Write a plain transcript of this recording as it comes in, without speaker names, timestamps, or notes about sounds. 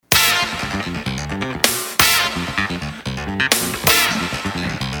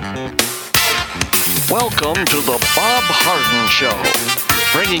Welcome to the Bob Harden Show,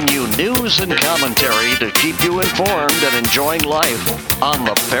 bringing you news and commentary to keep you informed and enjoying life on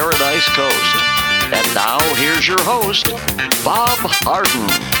the Paradise Coast. And now, here's your host, Bob Harden.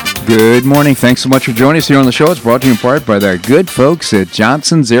 Good morning. Thanks so much for joining us here on the show. It's brought to you in part by the good folks at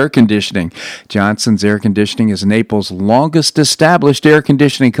Johnson's Air Conditioning. Johnson's Air Conditioning is Naples' longest established air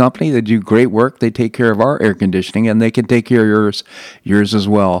conditioning company. They do great work. They take care of our air conditioning, and they can take care of yours as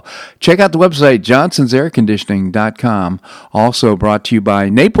well. Check out the website, johnsonsairconditioning.com. Also brought to you by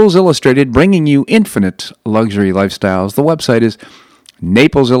Naples Illustrated, bringing you infinite luxury lifestyles. The website is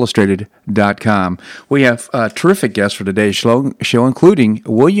NaplesIllustrated.com. We have a terrific guest for today's show, including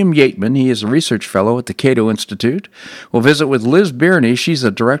William Yateman. He is a research fellow at the Cato Institute. We'll visit with Liz Birney. She's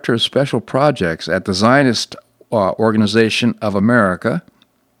the director of special projects at the Zionist Organization of America.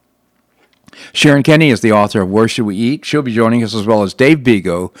 Sharon Kenney is the author of Where Should We Eat? She'll be joining us, as well as Dave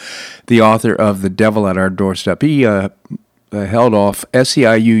Bigo, the author of The Devil at Our Doorstep. He held off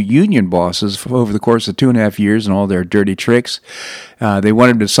SEIU union bosses for over the course of 2.5 years and all their dirty tricks. They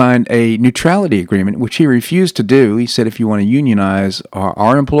wanted him to sign a neutrality agreement, which he refused to do. He said, if you want to unionize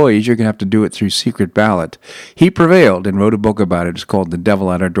our employees, you're going to have to do it through secret ballot. He prevailed and wrote a book about it. It's called The Devil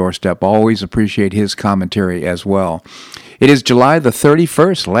at Our Doorstep. Always appreciate his commentary as well. It is July the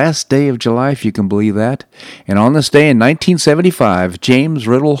 31st, last day of July, if you can believe that. And on this day in 1975, James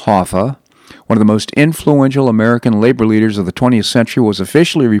Riddle Hoffa, one of the most influential American labor leaders of the 20th century, was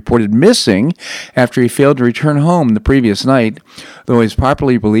officially reported missing after he failed to return home the previous night. Though he is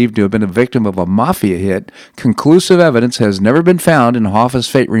popularly believed to have been a victim of a mafia hit, conclusive evidence has never been found, and Hoffa's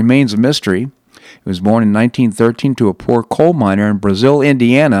fate remains a mystery. He was born in 1913 to a poor coal miner in Brazil,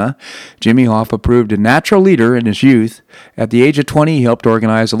 Indiana. Jimmy Hoffa proved a natural leader in his youth. At the age of 20, he helped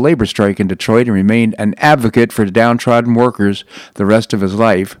organize a labor strike in Detroit and remained an advocate for downtrodden workers the rest of his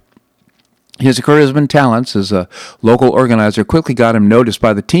life. His charisma and talents as a local organizer quickly got him noticed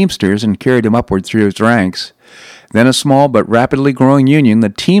by the Teamsters and carried him upward through his ranks. Then a small but rapidly growing union, the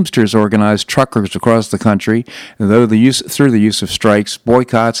Teamsters organized truckers across the country, and through the use of strikes,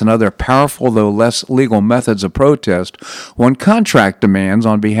 boycotts, and other powerful though less legal methods of protest, won contract demands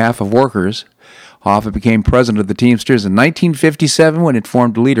on behalf of workers. Hoffa became president of the Teamsters in 1957 when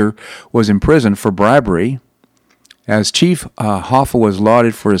informed leader was imprisoned for bribery. As chief, Hoffa was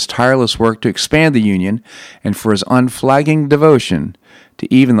lauded for his tireless work to expand the union and for his unflagging devotion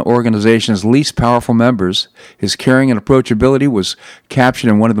to even the organization's least powerful members. His caring and approachability was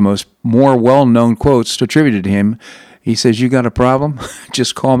captured in one of the more well-known quotes attributed to him. He says, "You got a problem?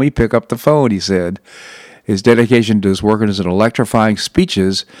 Just call me, pick up the phone," he said. His dedication to his workers and electrifying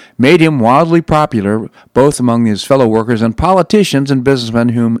speeches made him wildly popular, both among his fellow workers and politicians and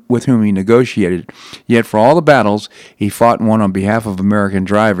businessmen with whom he negotiated. Yet for all the battles he fought and won on behalf of American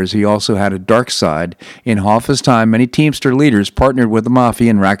drivers, he also had a dark side. In Hoffa's time, many Teamster leaders partnered with the mafia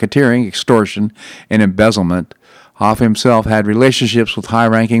in racketeering, extortion, and embezzlement. Hoffa himself had relationships with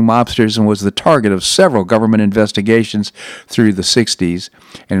high-ranking mobsters and was the target of several government investigations through the 60s.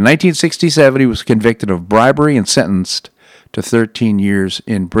 And in 1967, he was convicted of bribery and sentenced to 13 years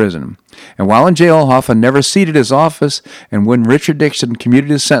in prison. And while in jail, Hoffa never ceded his office, and when Richard Nixon commuted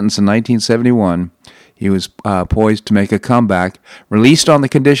his sentence in 1971, he was poised to make a comeback. Released on the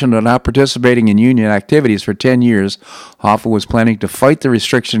condition of not participating in union activities for 10 years, Hoffa was planning to fight the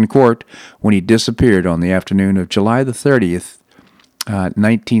restriction in court when he disappeared on the afternoon of July the 30th,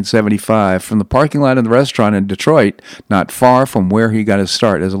 1975, from the parking lot of the restaurant in Detroit, not far from where he got his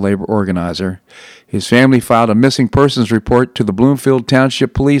start as a labor organizer. His family filed a missing persons report to the Bloomfield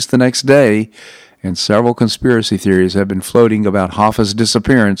Township Police the next day, and several conspiracy theories have been floating about Hoffa's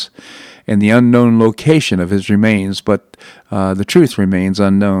disappearance and the unknown location of his remains, but the truth remains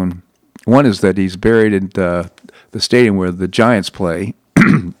unknown. One is that he's buried in the stadium where the Giants play,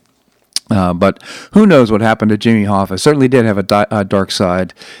 but who knows what happened to Jimmy Hoffa. Certainly did have a dark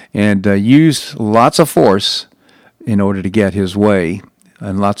side and used lots of force in order to get his way,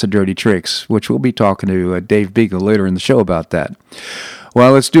 and lots of dirty tricks, which we'll be talking to Dave Bigo later in the show about that.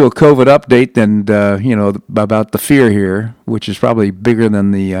 Well, let's do a COVID update and about the fear here, which is probably bigger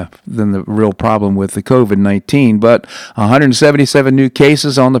than the real problem with the COVID-19. But 177 new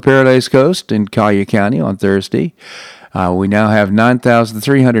cases on the Paradise Coast in Collier County on Thursday. We now have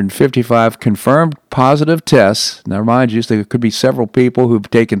 9,355 confirmed positive tests. Now, mind you, there could be several people who've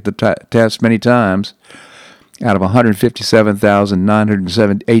taken the test many times out of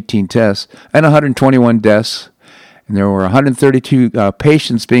 157,918 tests and 121 deaths. And there were 132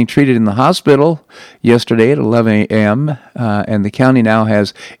 patients being treated in the hospital yesterday at 11 a.m., and the county now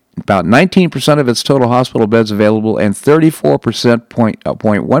has about 19% of its total hospital beds available and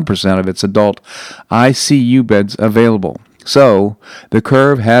 34.1% of its adult ICU beds available. So the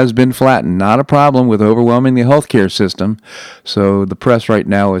curve has been flattened. Not a problem with overwhelming the healthcare system. So the press right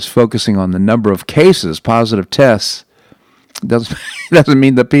now is focusing on the number of cases, positive tests. Doesn't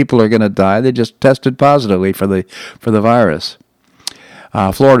mean that people are going to die. They just tested positively for the virus.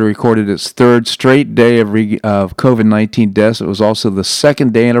 Florida recorded its third straight day of COVID-19 deaths. It was also the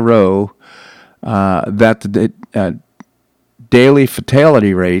second day in a row that the daily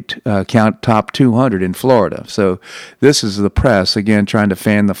fatality rate count topped 200 in Florida. So this is the press, again, trying to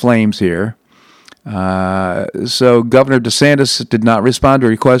fan the flames here. So Governor DeSantis did not respond to a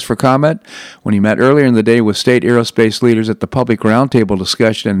request for comment when he met earlier in the day with state aerospace leaders at the public roundtable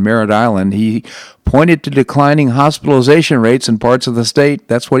discussion in Merritt Island. He pointed to declining hospitalization rates in parts of the state.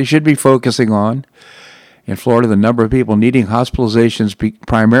 That's what he should be focusing on. In Florida, the number of people needing hospitalizations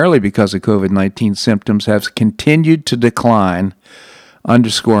primarily because of COVID-19 symptoms has continued to decline,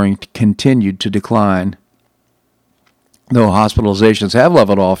 underscoring continued to decline. Though hospitalizations have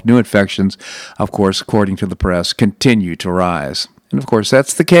leveled off, new infections, of course, according to the press, continue to rise. And, of course,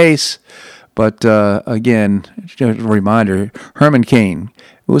 that's the case. But, again, a reminder, Herman Cain,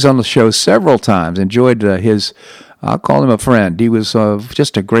 who was on the show several times, enjoyed his, I'll call him a friend. He was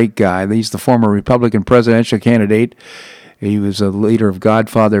just a great guy. He's the former Republican presidential candidate. He was a leader of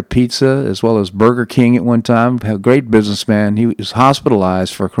Godfather Pizza as well as Burger King at one time. A great businessman. He was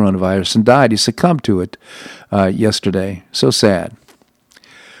hospitalized for coronavirus and died. He succumbed to it yesterday. So sad.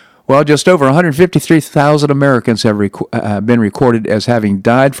 Well, just over 153,000 Americans have been recorded as having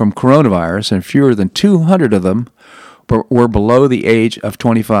died from coronavirus, and fewer than 200 of them were below the age of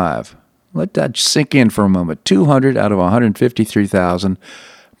 25. Let that sink in for a moment. 200 out of 153,000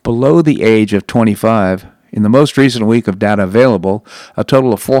 below the age of 25. In the most recent week of data available, a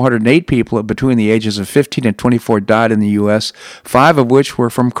total of 408 people between the ages of 15 and 24 died in the U.S., 5 of which were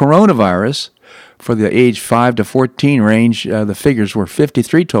from coronavirus. For the age 5 to 14 range, the figures were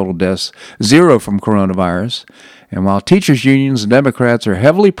 53 total deaths, 0 from coronavirus. And while teachers' unions and Democrats are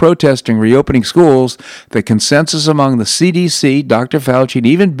heavily protesting reopening schools, the consensus among the CDC, Dr. Fauci, and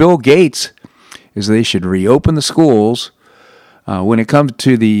even Bill Gates is they should reopen the schools. When it comes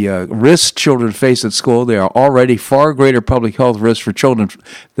to the risks children face at school, there are already far greater public health risks for children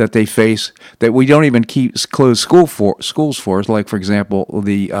that they face that we don't even close schools for, like, for example,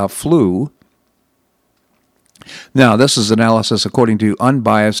 the flu. Now, this is analysis according to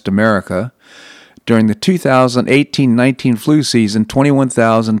Unbiased America. During the 2018-19 flu season,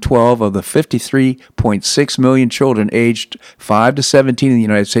 21,012 of the 53.6 million children aged 5 to 17 in the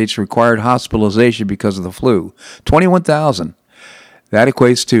United States required hospitalization because of the flu. 21,000. That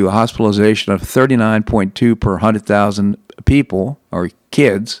equates to a hospitalization of 39.2 per 100,000 people, or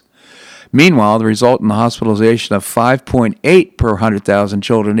kids. Meanwhile, the result in the hospitalization of 5.8 per 100,000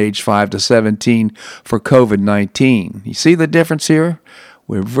 children aged 5 to 17 for COVID-19. You see the difference here?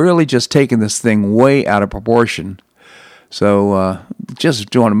 We've really just taken this thing way out of proportion. So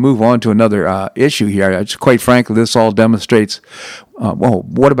just want to move on to another issue here. Quite frankly, this all demonstrates,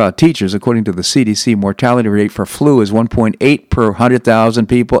 what about teachers? According to the CDC, mortality rate for flu is 1.8 per 100,000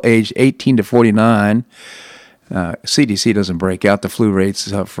 people aged 18 to 49. CDC doesn't break out the flu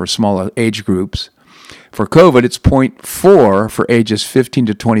rates for smaller age groups. For COVID, it's 0.4 for ages 15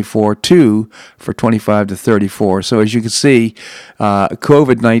 to 24, 2 for 25 to 34. So as you can see,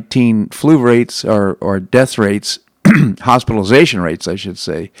 COVID-19 flu rates or death rates, hospitalization rates, I should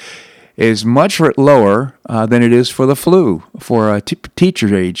say, is much lower than it is for the flu, for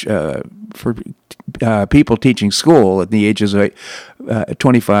teacher age, for people teaching school at the ages of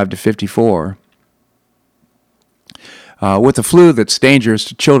 25 to 54. With the flu that's dangerous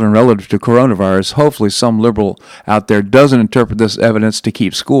to children relative to coronavirus, hopefully some liberal out there doesn't interpret this evidence to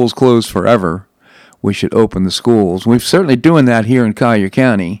keep schools closed forever. We should open the schools. We're certainly doing that here in Collier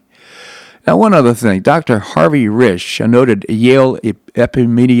County. Now, one other thing. Dr. Harvey Risch, a noted Yale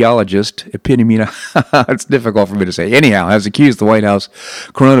epidemiologist, it's difficult for me to say, anyhow, has accused the White House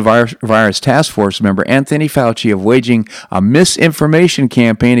coronavirus task force member Anthony Fauci of waging a misinformation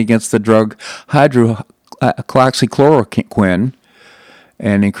campaign against the drug hydroxychloroquine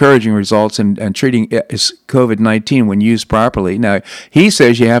and encouraging results in treating COVID-19 when used properly. Now, he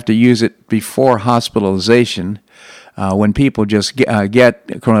says you have to use it before hospitalization when people just get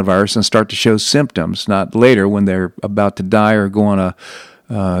coronavirus and start to show symptoms, not later when they're about to die or go on a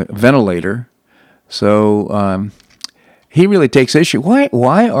ventilator. So he really takes issue. Why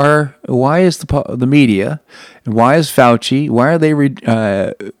is the media, and why is Fauci, why are they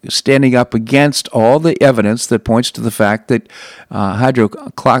standing up against all the evidence that points to the fact that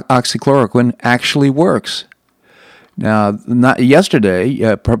hydroxychloroquine actually works? Now, not yesterday,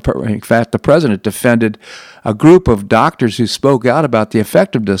 in fact, the president defended a group of doctors who spoke out about the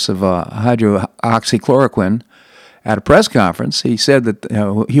effectiveness of hydroxychloroquine at a press conference. He said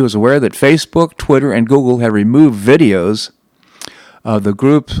that he was aware that Facebook, Twitter, and Google had removed videos of the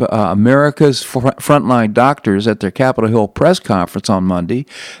group America's Frontline Doctors at their Capitol Hill press conference on Monday.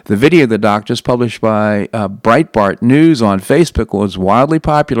 The video of the doctors published by Breitbart News on Facebook was wildly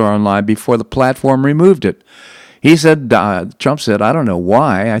popular online before the platform removed it. He said, Trump said, I don't know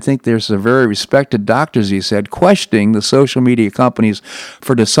why. I think there's some very respected doctors, he said, questioning the social media companies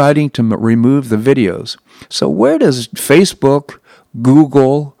for deciding to remove the videos. So where does Facebook,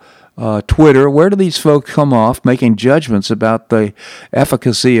 Google, Twitter, where do these folks come off making judgments about the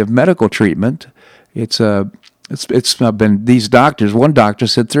efficacy of medical treatment? It's been these doctors. One doctor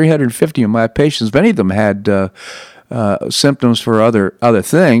said 350 of my patients, many of them had symptoms for other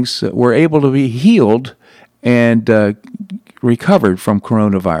things, were able to be healed and recovered from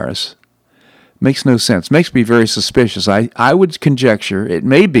coronavirus. Makes no sense. Makes me very suspicious. I would conjecture it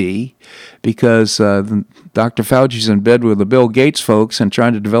may be because Dr. Fauci's in bed with the Bill Gates folks and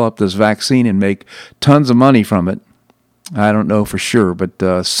trying to develop this vaccine and make tons of money from it. I don't know for sure,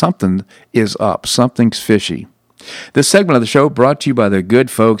 but something is up. Something's fishy. This segment of the show brought to you by the good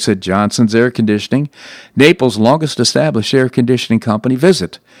folks at Johnson's Air Conditioning, Naples' longest established air conditioning company.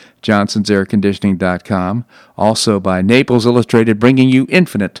 Visit johnsonsairconditioning.com. Also by Naples Illustrated, bringing you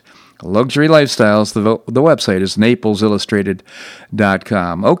infinite luxury lifestyles. The website is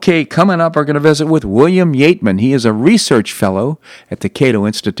naplesillustrated.com. Okay, coming up, we're going to visit with William Yeatman. He is a research fellow at the Cato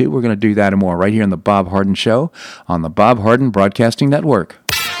Institute. We're going to do that and more right here on The Bob Harden Show on the Bob Harden Broadcasting Network.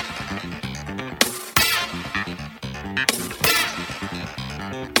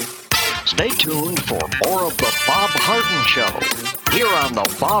 Stay tuned for more of The Bob Harden Show here on the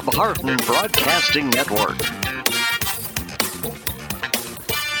Bob Harden Broadcasting Network.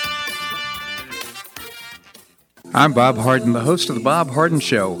 I'm Bob Harden, the host of The Bob Harden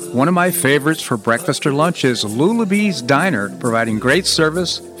Show. One of my favorites for breakfast or lunch is Lulabee's Diner, providing great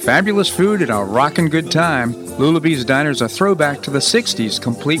service, fabulous food, and a rockin' good time. Lulabee's Diner is a throwback to the 60s,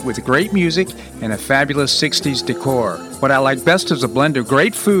 complete with great music and a fabulous 60s decor. What I like best is a blend of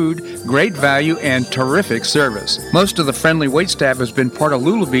great food, great value, and terrific service. Most of the friendly waitstaff has been part of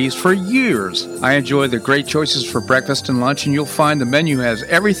Lulabee's for years. I enjoy the great choices for breakfast and lunch, and you'll find the menu has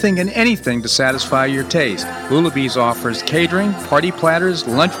everything and anything to satisfy your taste. Lulabee's offers catering, party platters,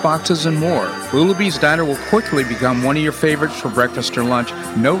 lunch boxes, and more. Lulabee's Diner will quickly become one of your favorites for breakfast or lunch.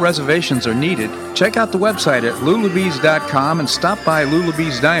 No reservations are needed. Check out the website at lulabees.com and stop by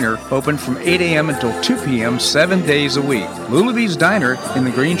Lulabee's Diner, open from 8 a.m. until 2 p.m. 7 days a week. Lulabee's Diner in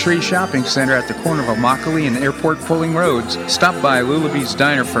the Green Tree Shopping Center at the corner of Immokalee and Airport Pulling Roads. Stop by Lulabee's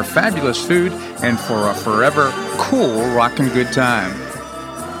Diner for fabulous food and for a forever cool rockin' good time.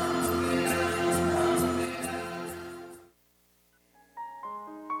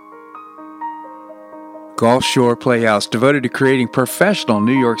 Gulf Shore Playhouse, devoted to creating professional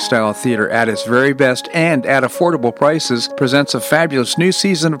New York-style theater at its very best and at affordable prices, presents a fabulous new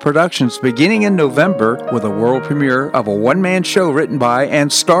season of productions beginning in November with a world premiere of a one-man show written by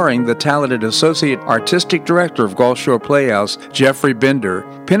and starring the talented Associate Artistic Director of Gulf Shore Playhouse, Jeffrey Bender.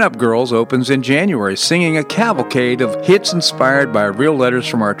 Pinup Girls opens in January, singing a cavalcade of hits inspired by real letters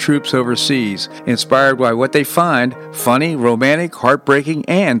from our troops overseas. Inspired by what they find funny, romantic, heartbreaking,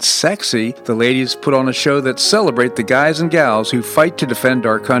 and sexy, the ladies put on a show that celebrate the guys and gals who fight to defend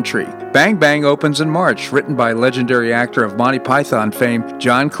our country. Bang Bang opens in March, written by legendary actor of Monty Python fame,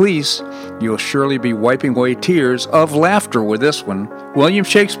 John Cleese. You'll surely be wiping away tears of laughter with this one. William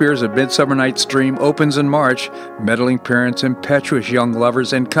Shakespeare's A Midsummer Night's Dream opens in March. Meddling parents, impetuous young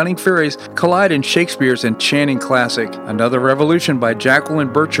lovers, and cunning fairies collide in Shakespeare's enchanting classic. Another Revolution by Jacqueline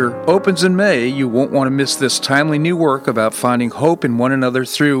Bircher opens in May. You won't want to miss this timely new work about finding hope in one another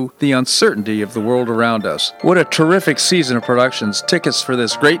through the uncertainty of the world around us. What a terrific season of productions. Tickets for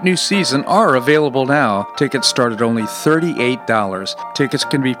this great new season are available now. Tickets start at only $38. Tickets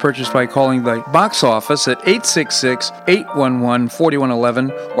can be purchased by calling the box office at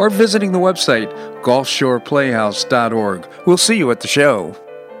 866-811-4111 or visiting the website gulfshoreplayhouse.org. We'll see you at the show.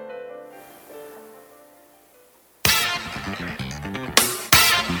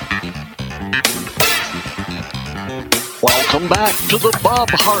 Welcome back to the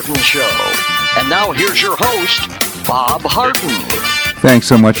Bob Harden Show. And now here's your host, Bob Harden. Thanks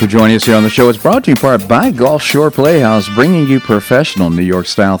so much for joining us here on the show. It's brought to you in part by Gulf Shore Playhouse, bringing you professional New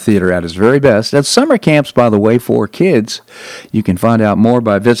York-style theater at its very best. At summer camps, by the way, for kids. You can find out more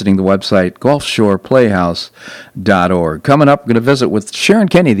by visiting the website gulfshoreplayhouse.org. Coming up, we're going to visit with Sharon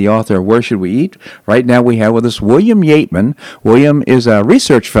Kenny, the author of Where Should We Eat? Right now we have with us William Yateman. William is a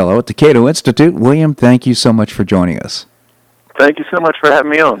research fellow at the Cato Institute. William, thank you so much for joining us. Thank you so much for having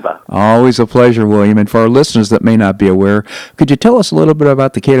me on, Bob. Always a pleasure, William. And for our listeners that may not be aware, could you tell us a little bit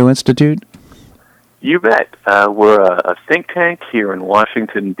about the Cato Institute? You bet. We're a think tank here in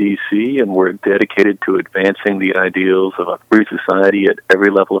Washington, D.C., and we're dedicated to advancing the ideals of a free society at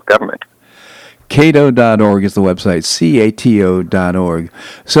every level of government. Cato.org is the website, cato.org.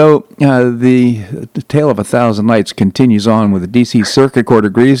 So the Tale of a Thousand Nights continues on with the D.C. Circuit Court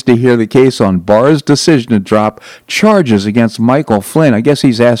agrees to hear the case on Barr's decision to drop charges against Michael Flynn. I guess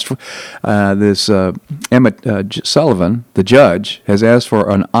he's asked for Emmett Sullivan, the judge, has asked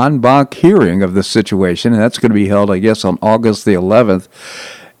for an en banc hearing of this situation, and that's going to be held, I guess, on August the 11th.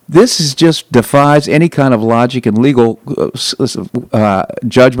 This just defies any kind of logic and legal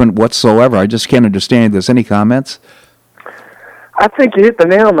judgment whatsoever. I just can't understand this. Any comments? I think you hit the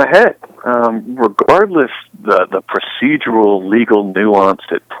nail on the head. Regardless the procedural legal nuance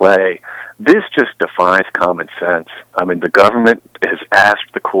at play, this just defies common sense. I mean, the government has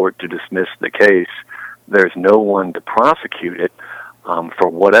asked the court to dismiss the case. There's no one to prosecute it. For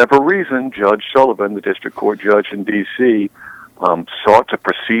whatever reason, Judge Sullivan, the district court judge in D.C., sought to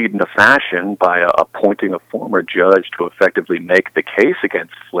proceed in a fashion by appointing a former judge to effectively make the case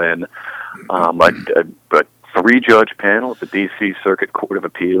against Flynn. A three-judge panel at the D.C. Circuit Court of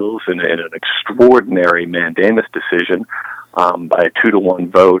Appeals in an extraordinary mandamus decision by a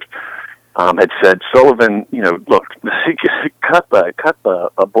 2-1 vote had said, Sullivan, look, cut the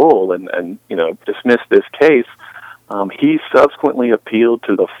bull and dismiss this case. He subsequently appealed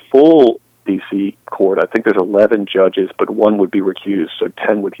to the full D.C. court. I think there's 11 judges, but one would be recused, so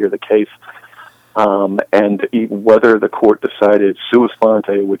 10 would hear the case. And whether the court decided sua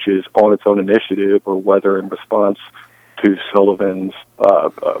sponte, which is on its own initiative, or whether in response to Sullivan's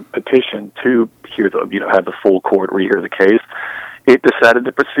petition to hear have the full court rehear the case, it decided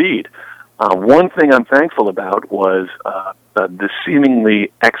to proceed. One thing I'm thankful about was the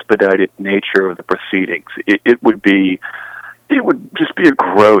seemingly expedited nature of the proceedings. It would just be a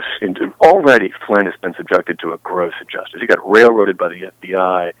gross already Flynn has been subjected to a gross injustice. He got railroaded by the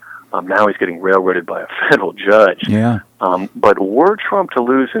FBI. Now he's getting railroaded by a federal judge. Yeah. But were Trump to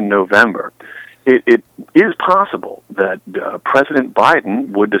lose in November, it is possible that President Biden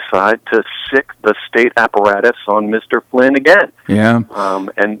would decide to sic the state apparatus on Mr. Flynn again. Yeah.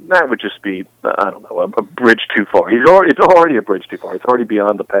 And that would just be, a bridge too far. It's already a bridge too far. It's already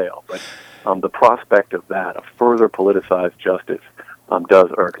beyond the pale. But the prospect of that, a further politicized justice,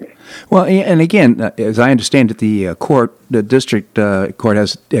 does irk me. Well, and again, as I understand it, the district court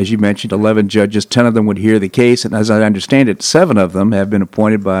has, as you mentioned, 11 judges. 10 of them would hear the case, and as I understand it, 7 of them have been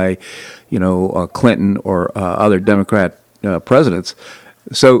appointed by, Clinton or other Democrat presidents.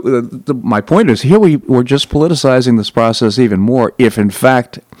 So my point is, here we're just politicizing this process even more. If in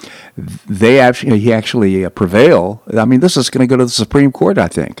fact he actually prevail, I mean, this is going to go to the Supreme Court, I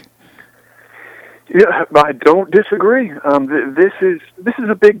think. Yeah, I don't disagree. This is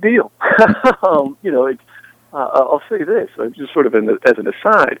a big deal. I'll say this, just sort of as an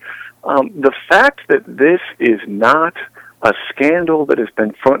aside. The fact that this is not a scandal that has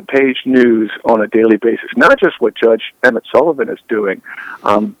been front-page news on a daily basis, not just what Judge Emmett Sullivan is doing,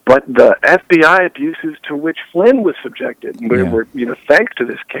 but the FBI abuses to which Flynn was subjected. We're thanks to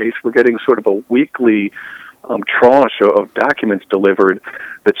this case, we're getting sort of a weekly tranche of documents delivered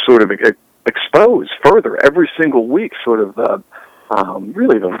that sort of expose further every single week sort of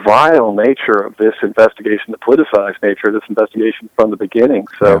really the vile nature of this investigation, the politicized nature of this investigation from the beginning.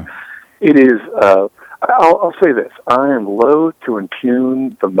 So it is, I'll say this, I am loath to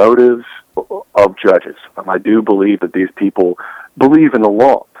impugn the motives of judges. I do believe that these people believe in the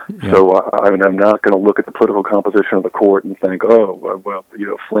law. Yeah. So I'm not going to look at the political composition of the court and think,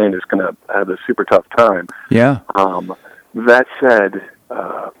 Flynn is going to have a super tough time. Yeah. That said,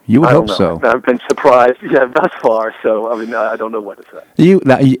 you would hope so. I've been surprised, thus far. So I don't know what to say.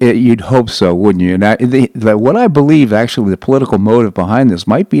 You'd hope so, wouldn't you? Now, what I believe, actually, the political motive behind this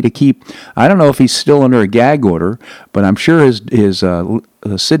might be to keep. I don't know if he's still under a gag order, but I'm sure his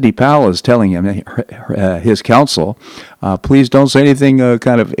Sidney Powell is telling him, his counsel, please don't say anything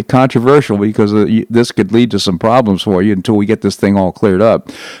kind of controversial because this could lead to some problems for you until we get this thing all cleared up.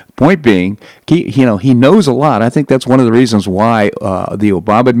 Point being, he knows a lot. I think that's one of the reasons why the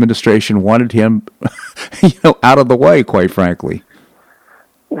Obama administration wanted him, out of the way, quite frankly.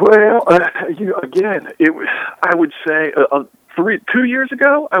 Well, again, I would say 2 years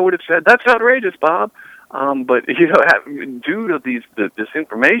ago, I would have said that's outrageous, Bob. But due to this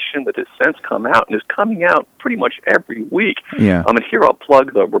information that has since come out and is coming out pretty much every week. Yeah. And here I'll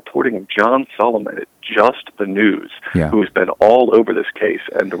plug the reporting of John Solomon at Just the News, Yeah. who's been all over this case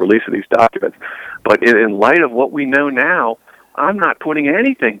and the release of these documents. But in light of what we know now, I'm not putting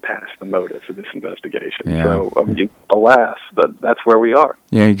anything past the motives of this investigation. Yeah. So, alas, that's where we are.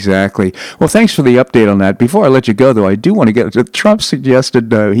 Yeah, exactly. Well, thanks for the update on that. Before I let you go, though, I do want to get. Trump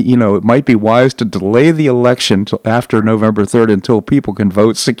suggested, it might be wise to delay the election till after November 3rd until people can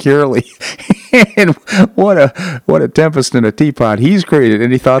vote securely. And what a tempest in a teapot he's created.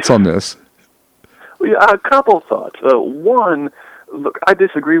 Any thoughts on this? Well, a couple thoughts. One, look, I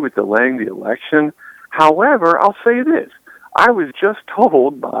disagree with delaying the election. However, I'll say this. I was just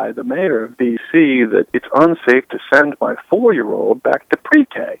told by the mayor of D.C. that it's unsafe to send my 4-year-old back to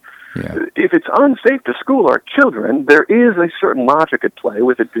pre-K. Yeah. If it's unsafe to school our children, there is a certain logic at play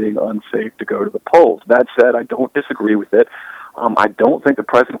with it being unsafe to go to the polls. That said, I don't disagree with it. I don't think the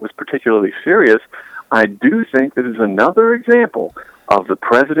president was particularly serious. I do think that is another example of the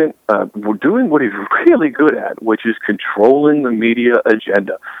president doing what he's really good at, which is controlling the media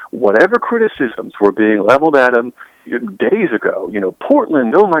agenda. Whatever criticisms were being leveled at him days ago,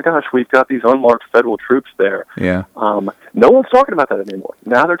 Portland, oh my gosh, we've got these unmarked federal troops there. Yeah. No one's talking about that anymore.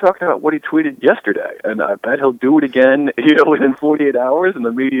 Now they're talking about what he tweeted yesterday, and I bet he'll do it again, within 48 hours, and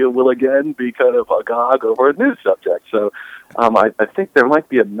the media will again be kind of agog over a news subject. So I think there might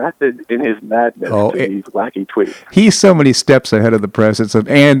be a method in his madness to these wacky tweets. He's so many steps ahead of the president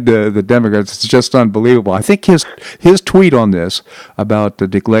and the Democrats. It's just unbelievable. I think his tweet on this about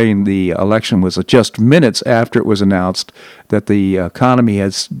delaying the election was just minutes after it was announced that the economy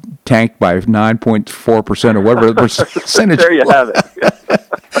has tanked by 9.4% or whatever percentage. There you have it.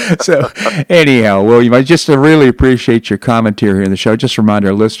 So, anyhow, William, I just really appreciate your commentary here in the show. Just remind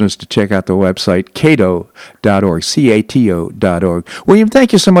our listeners to check out the website, cato.org, cato.org. William,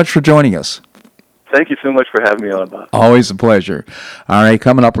 thank you so much for joining us. Thank you so much for having me on, Bob. Always a pleasure. All right,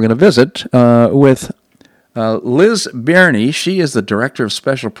 coming up, we're going to visit with Liz Birney. She is the Director of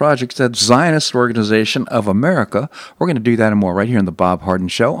Special Projects at Zionist Organization of America. We're going to do that and more right here on The Bob Harden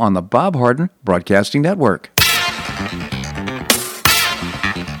Show on the Bob Harden Broadcasting Network.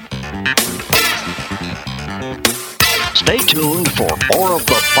 Stay tuned for more of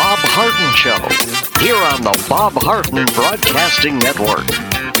The Bob Harden Show here on the Bob Harden Broadcasting Network.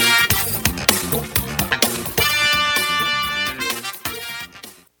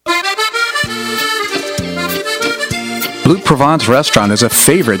 Blue Provence Restaurant is a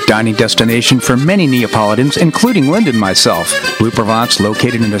favorite dining destination for many Neapolitans, including Linda and myself. Blue Provence,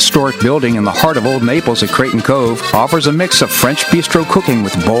 located in a historic building in the heart of Old Naples at Creighton Cove, offers a mix of French bistro cooking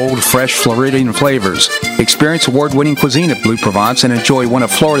with bold, fresh Floridian flavors. Experience award-winning cuisine at Blue Provence and enjoy one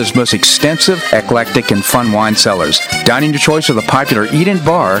of Florida's most extensive, eclectic, and fun wine cellars. Dining your choice of the popular Eat-In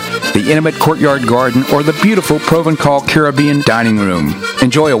Bar, the intimate Courtyard Garden, or the beautiful Provencal Caribbean Dining Room.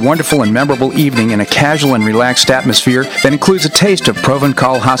 Enjoy a wonderful and memorable evening in a casual and relaxed atmosphere that includes a taste of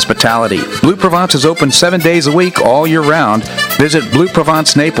Provencal hospitality. Blue Provence is open 7 days a week, all year round. Visit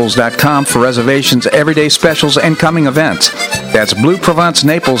BlueProvenceNaples.com for reservations, everyday specials, and coming events. That's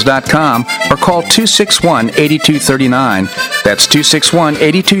BlueProvenceNaples.com or call 261-8239. That's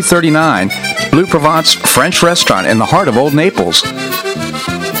 261-8239. Blue Provence French Restaurant in the heart of Old Naples.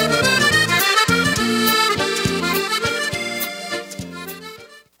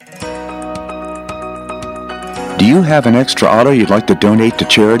 Do you have an extra auto you'd like to donate to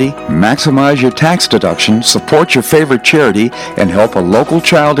charity? Maximize your tax deduction, support your favorite charity, and help a local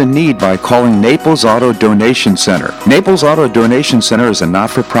child in need by calling Naples Auto Donation Center. Naples Auto Donation Center is a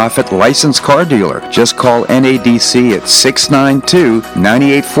not-for-profit licensed car dealer. Just call NADC at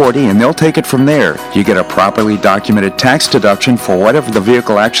 692-9840 and they'll take it from there. You get a properly documented tax deduction for whatever the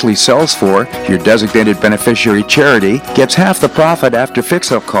vehicle actually sells for. Your designated beneficiary charity gets half the profit after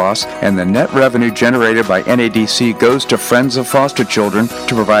fix-up costs, and the net revenue generated by NADC goes to Friends of Foster Children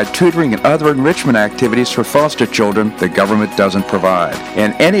to provide tutoring and other enrichment activities for foster children the government doesn't provide.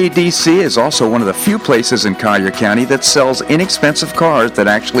 And NADC is also one of the few places in Collier County that sells inexpensive cars that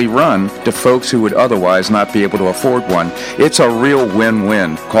actually run to folks who would otherwise not be able to afford one. It's a real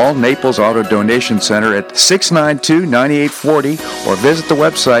win-win. Call Naples Auto Donation Center at 692-9840 or visit the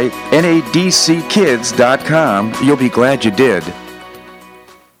website nadckids.com. You'll be glad you did.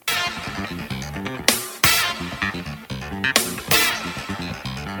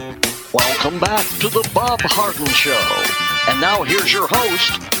 Welcome back to the Bob Harden Show. And now here's your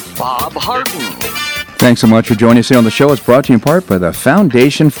host, Bob Harden. Thanks so much for joining us here on the show. It's brought to you in part by the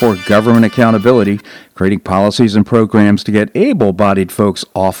Foundation for Government Accountability, creating policies and programs to get able-bodied folks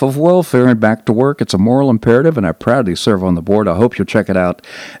off of welfare and back to work. It's a moral imperative, and I proudly serve on the board. I hope you'll check it out,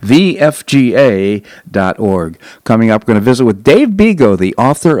 thefga.org. Coming up, we're going to visit with Dave Bego, the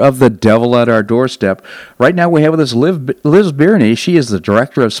author of The Devil at Our Doorstep. Right now, we have with us Liz Birney. She is the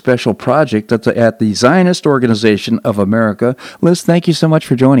Director of Special Project at the Zionist Organization of America. Liz, thank you so much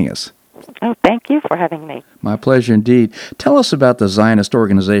for joining us. Oh, thank you for having me. My pleasure indeed. Tell us about the Zionist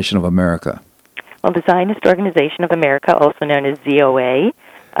Organization of America. Well, the Zionist Organization of America, also known as ZOA,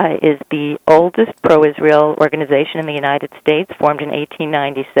 is the oldest pro-Israel organization in the United States, formed in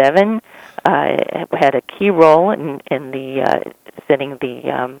 1897. Had a key role in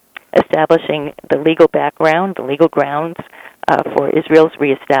establishing the legal background, the legal grounds for Israel's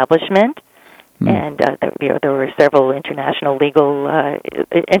reestablishment. And there were several international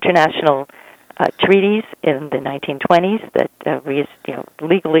treaties in the 1920s that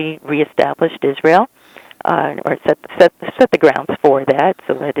legally reestablished Israel, or set the grounds for that,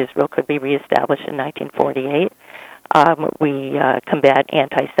 so that Israel could be reestablished in 1948. We combat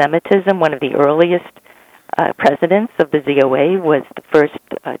anti-Semitism. One of the earliest presidents of the ZOA was the first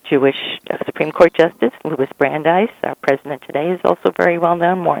Jewish Supreme Court Justice, Louis Brandeis. Our president today is also very well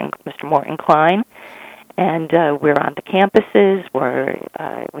known, Mr. Morton Klein. And we're on the campuses,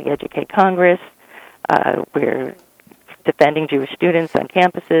 we educate Congress, we're defending Jewish students on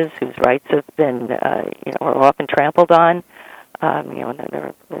campuses whose rights have been, are often trampled on.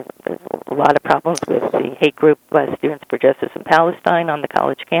 There's a lot of problems with the hate group Students for Justice in Palestine on the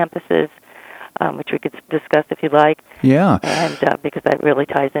college campuses, which we could discuss if you'd like. Yeah. And because that really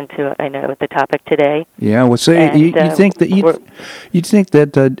ties into, I know, the topic today. Yeah. Well, so you think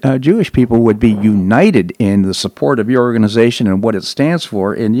that Jewish people would be united in the support of your organization and what it stands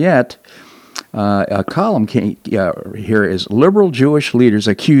for, and yet a column here is liberal Jewish leaders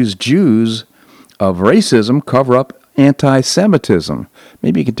accuse Jews of racism, cover up anti-Semitism.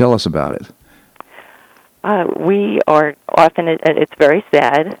 Maybe you can tell us about it. We are often, it's very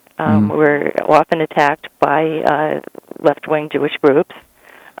sad, we're often attacked by left-wing Jewish groups.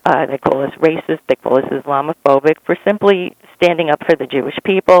 They call us racist, they call us Islamophobic for simply standing up for the Jewish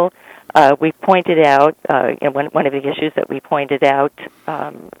people. We pointed out, one of the issues that we pointed out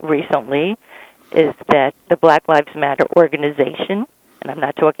recently is that the Black Lives Matter organization, and I'm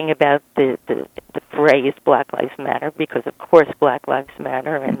not talking about the phrase Black Lives Matter, because of course Black Lives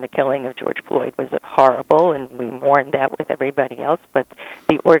Matter and the killing of George Floyd was horrible, and we mourned that with everybody else, but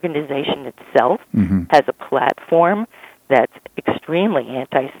the organization itself has a platform that's extremely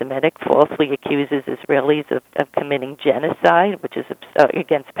anti-Semitic, falsely accuses Israelis of committing genocide, which is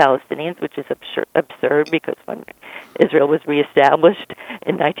against Palestinians, which is absurd because when Israel was reestablished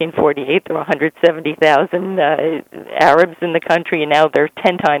in 1948, there were 170,000 Arabs in the country, and now there are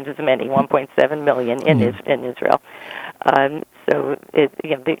 10 times as many, 1.7 million in Israel. So they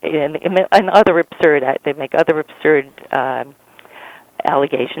make other absurd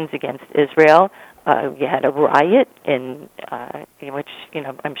allegations against Israel. You had a riot in which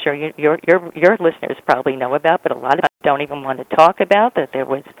I'm sure your listeners probably know about, but a lot of them don't even want to talk about. That there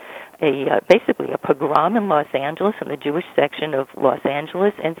was basically a pogrom in Los Angeles, in the Jewish section of Los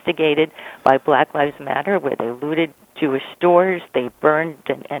Angeles, instigated by Black Lives Matter, where they looted Jewish stores, they burned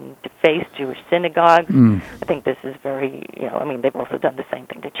and defaced Jewish synagogues. I think this is very, they've also done the same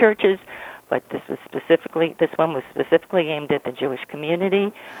thing to churches, but this one was specifically aimed at the Jewish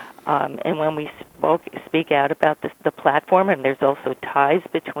community. And when we speak out about the platform, and there's also ties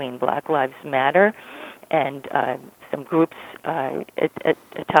between Black Lives Matter and some groups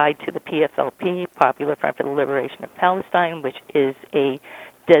tied to the PFLP, Popular Front for the Liberation of Palestine, which is a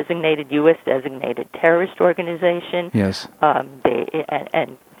U.S. designated terrorist organization. Yes. There's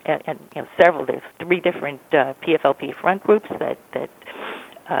 3 different PFLP front groups that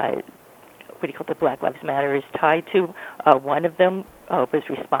the Black Lives Matter is tied to. One of them was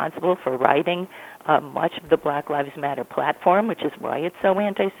responsible for writing much of the Black Lives Matter platform, which is why it's so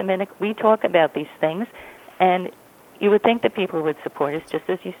anti-Semitic. We talk about these things, and you would think that people would support us, just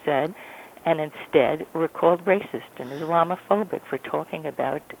as you said, and instead we're called racist and Islamophobic for talking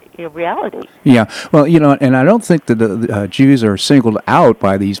about reality. Yeah, well, and I don't think that the Jews are singled out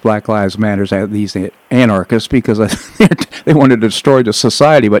by these Black Lives Matters, these anarchists, because they want to destroy the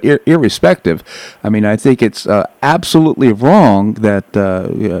society, but irrespective, I think it's absolutely wrong that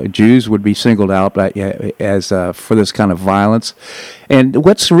Jews would be singled out as for this kind of violence. And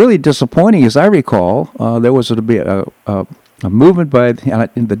what's really disappointing, as I recall, there was A movement by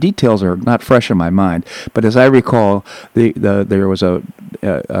the details are not fresh in my mind, but as I recall, there was a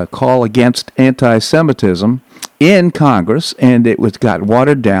call against anti-Semitism in Congress, and it got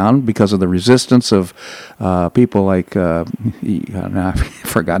watered down because of the resistance of people like I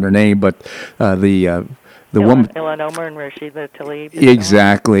forgot her name, but the woman Ilhan Omar and Rashida Tlaib.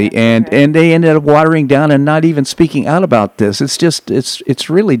 Exactly, and they ended up watering down and not even speaking out about this. It's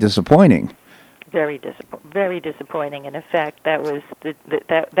really disappointing. Very disappointing. And in fact, that was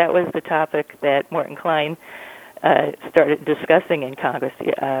the topic that Morton Klein started discussing in Congress.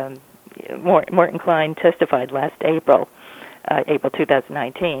 Morton Klein testified last April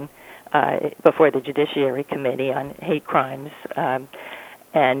 2019, before the Judiciary Committee on Hate Crimes,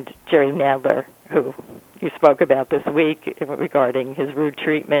 and Jerry Nadler, who you spoke about this week regarding his rude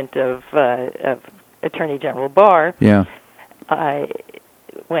treatment of Attorney General Barr. Yeah.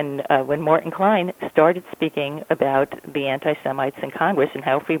 When Morton Klein started speaking about the anti-Semites in Congress and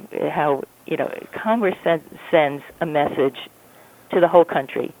how Congress sends a message to the whole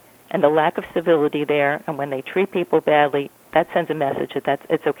country, and the lack of civility there, and when they treat people badly, that sends a message that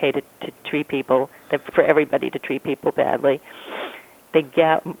it's okay to treat people, for everybody to treat people badly.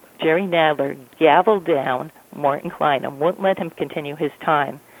 Jerry Nadler gavelled down Morton Klein and wouldn't let him continue his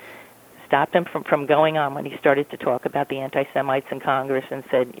time. Stopped him from going on when he started to talk about the anti-Semites in Congress, and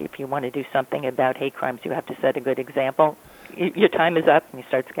said, if you want to do something about hate crimes, you have to set a good example. Your time is up, and he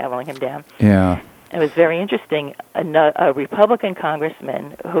starts gaveling him down. Yeah. It was very interesting. A Republican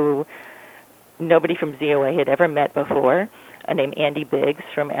congressman who nobody from ZOA had ever met before, named Andy Biggs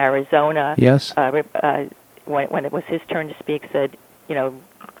from Arizona. Yes. When it was his turn to speak, said,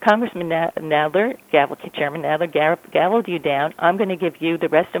 Congressman Nadler, Chairman Nadler, gavelled you down. I'm going to give you the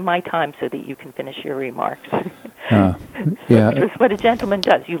rest of my time so that you can finish your remarks. Yeah. It's what a gentleman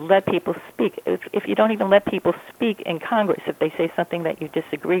does. You let people speak. If you don't even let people speak in Congress, if they say something that you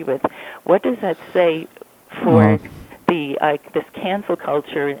disagree with, what does that say for this cancel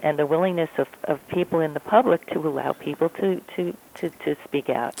culture and the willingness of people in the public to allow people to speak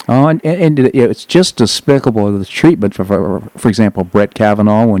out? Oh, and it's just despicable, the treatment for example, Brett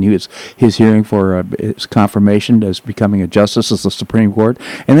Kavanaugh, when his hearing for his confirmation as becoming a justice of the Supreme Court.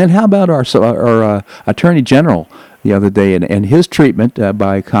 And then how about our Attorney General the other day, and his treatment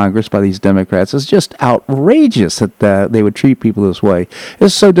by Congress, by these Democrats, is just outrageous that they would treat people this way.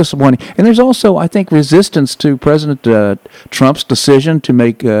 It's so disappointing. And there's also, I think, resistance to President Trump's decision to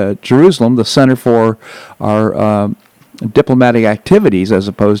make Jerusalem the center for our diplomatic activities as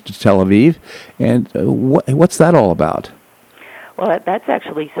opposed to Tel Aviv. And what's that all about? Well, that's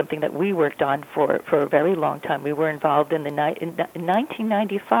actually something that we worked on for a very long time. We were involved in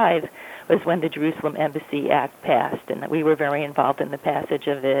 1995 was when the Jerusalem Embassy Act passed, and we were very involved in the passage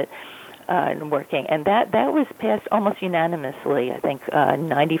of it and working. And that was passed almost unanimously, I think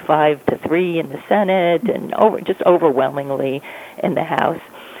 95-3 in the Senate, and just overwhelmingly in the House.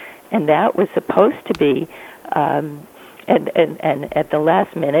 And that was supposed to be, and at the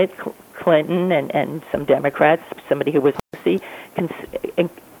last minute, Clinton and some Democrats, somebody who was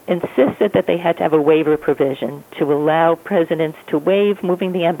insisted that they had to have a waiver provision to allow presidents to waive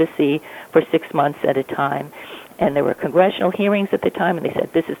moving the embassy for 6 months at a time. And there were congressional hearings at the time, and they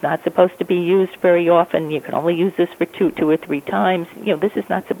said, this is not supposed to be used very often. You can only use this for two or three times. This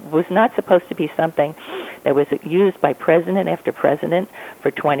was not supposed to be something that was used by president after president for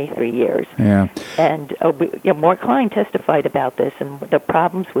 23 years. Yeah. And Mort Klein testified about this and the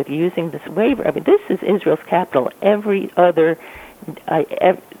problems with using this waiver. I mean, this is Israel's capital. Every other,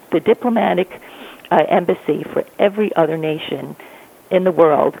 the diplomatic embassy for every other nation in the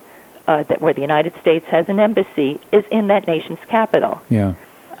world where the United States has an embassy is in that nation's capital. Yeah.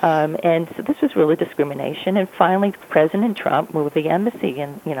 And so this was really discrimination. And finally, President Trump moved the embassy,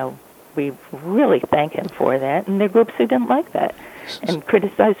 and we really thank him for that. And there are groups who didn't like that and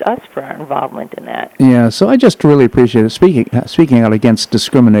criticized us for our involvement in that. Yeah, so I just really appreciate it. Speaking out against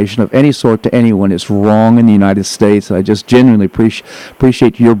discrimination of any sort to anyone is wrong in the United States. I just genuinely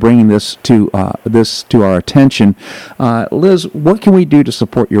appreciate your bringing this to our attention. Liz, what can we do to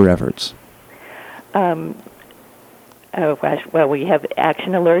support your efforts? Oh gosh, well, we have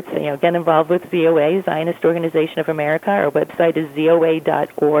action alerts. Get involved with ZOA, Zionist Organization of America. Our website is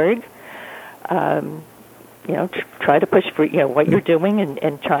zoa.org. Try to push for what you're doing,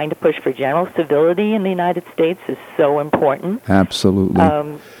 and trying to push for general civility in the United States is so important. Absolutely.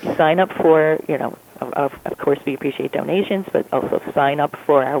 Sign up for of course we appreciate donations, but also sign up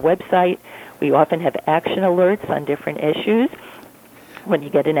for our website. We often have action alerts on different issues. When you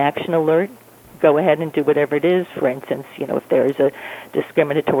get an action alert, go ahead and do whatever it is. For instance, if there is a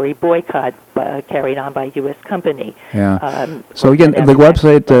discriminatory boycott carried on by a U.S. company. Yeah. So again, the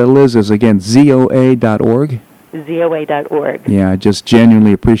website, Liz, is again ZOA.org. ZOA.org. Yeah, I just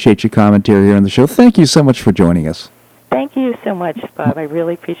genuinely appreciate your commentary here on the show. Thank you so much for joining us. Thank you so much, Bob. I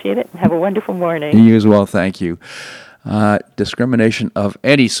really appreciate it. Have a wonderful morning. You as well. Thank you. Discrimination of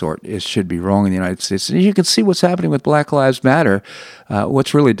any sort should be wrong in the United States. And you can see what's happening with Black Lives Matter.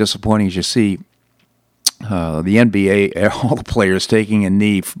 What's really disappointing is you see the NBA, all the players taking a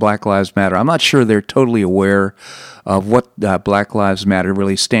knee for Black Lives Matter. I'm not sure they're totally aware of what Black Lives Matter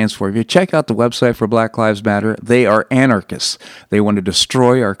really stands for. If you check out the website for Black Lives Matter, they are anarchists. They want to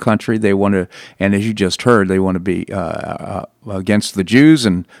destroy our country. They want to, and as you just heard, they want to be against the Jews.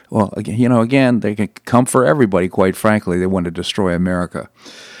 And, well, again, they can come for everybody, quite frankly. They want to destroy America.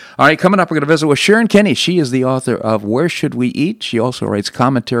 All right, coming up, we're going to visit with Sharon Kenny. She is the author of Where Should We Eat? She also writes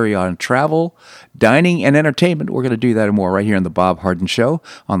commentary on travel, dining, and entertainment. We're going to do that and more right here on The Bob Harden Show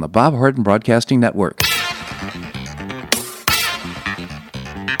on the Bob Harden Broadcasting Network.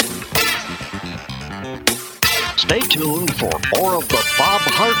 Stay tuned for more of The Bob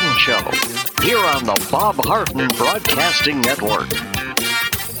Harden Show here on the Bob Harden Broadcasting Network.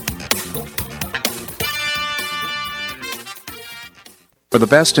 For the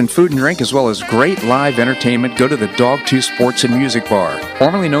best in food and drink, as well as great live entertainment, go to the Dog 2 Sports and Music Bar.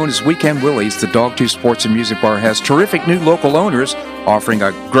 Formerly known as Weekend Willie's, the Dog 2 Sports and Music Bar has terrific new local owners offering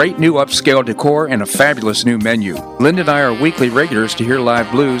a great new upscale decor and a fabulous new menu. Linda and I are weekly regulars to hear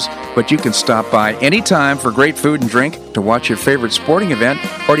live blues, but you can stop by anytime for great food and drink, to watch your favorite sporting event,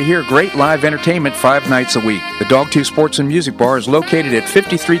 or to hear great live entertainment 5 nights a week. The Dog 2 Sports and Music Bar is located at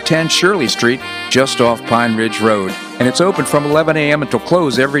 5310 Shirley Street, just off Pine Ridge Road, and it's open from 11 a.m. until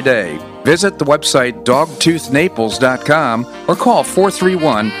close every day. Visit the website dogtoothnaples.com or call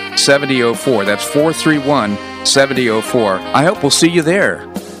 431-7004. That's 431-7004. I hope we'll see you there.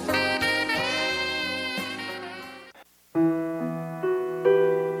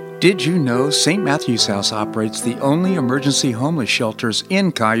 Did you know St. Matthew's House operates the only emergency homeless shelters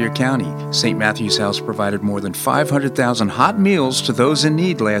in Collier County? St. Matthew's House provided more than 500,000 hot meals to those in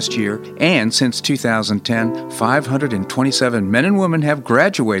need last year, and since 2010, 527 men and women have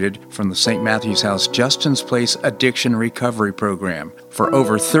graduated from the St. Matthew's House Justin's Place Addiction Recovery Program. For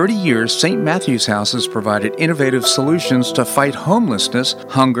over 30 years, St. Matthew's House has provided innovative solutions to fight homelessness,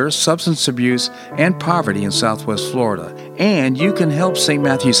 hunger, substance abuse, and poverty in Southwest Florida. And you can help St.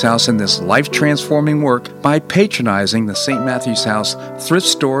 Matthew's House in this life-transforming work by patronizing the St. Matthew's House thrift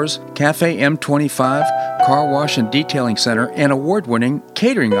stores, Cafe M25, car wash and detailing center, and award-winning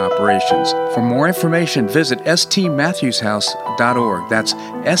catering operations. For more information, visit stmatthewshouse.org. That's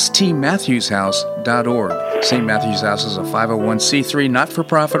stmatthewshouse.org. St. Matthew's House is a 501c3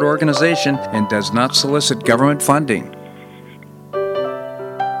 not-for-profit organization and does not solicit government funding.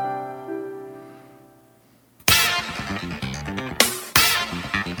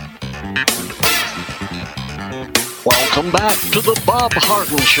 Welcome back to the Bob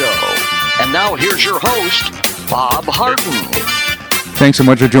Harden Show. And now here's your host, Bob Harden. Thanks so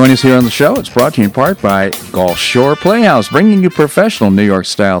much for joining us here on the show. It's brought to you in part by Gulf Shore Playhouse, bringing you professional New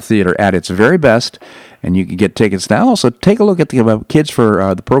York-style theater at its very best. And you can get tickets now. Also, take a look at the kids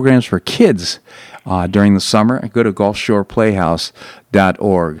for the programs for kids during the summer. Go to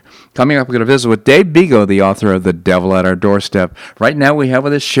gulfshoreplayhouse.org. Coming up, we're going to visit with Dave Bego, the author of The Devil at Our Doorstep. Right now, we have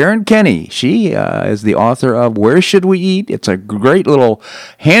with us Sharon Kenny. She is the author of Where Should We Eat? It's a great little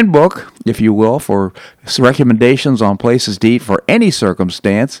handbook, if you will, for recommendations on places to eat for any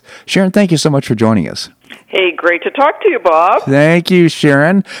circumstance. Sharon, thank you so much for joining us. Hey, great to talk to you, Bob. Thank you,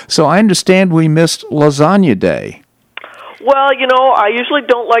 Sharon. So I understand we missed Lasagna Day. Well, I usually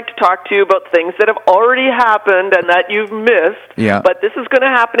don't like to talk to you about things that have already happened and that you've missed. Yeah. But this is going to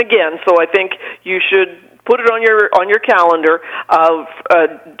happen again, so I think you should put it on your calendar.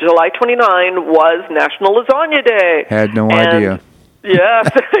 July 29 was National Lasagna Day. Had no idea. Yes,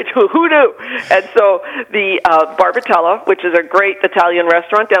 who knew? And so the Barbatella, which is a great Italian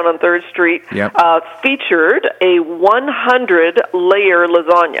restaurant down on 3rd Street, yep. Featured a 100-layer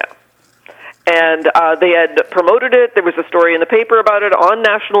lasagna. And they had promoted it. There was a story in the paper about it on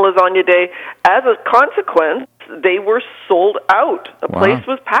National Lasagna Day. As a consequence, they were sold out. The place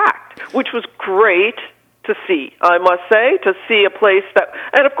was packed, which was great to see, I must say, to see a place that,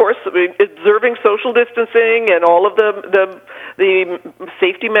 and of course, observing social distancing and all of the The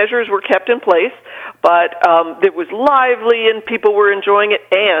safety measures were kept in place, but it was lively and people were enjoying it,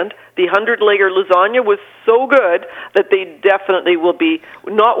 and the 100-layer lasagna was so good that they definitely will be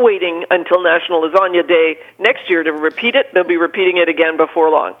not waiting until National Lasagna Day next year to repeat it. They'll be repeating it again before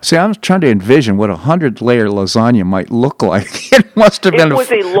long. See, I'm trying to envision what a 100-layer lasagna might look like. It must have been... It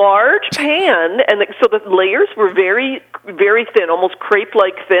was a large pan, and so the layers were very, very thin, almost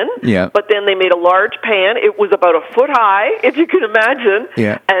crepe-like thin. Yeah. But then they made a large pan. It was about a foot high, if you can imagine.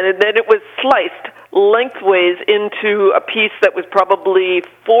 Yeah. And then it was sliced lengthways into a piece that was probably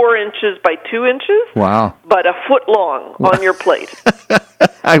 4 inches by 2 inches. Wow. But a foot long on your plate.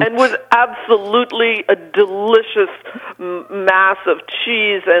 And was absolutely a delicious mass of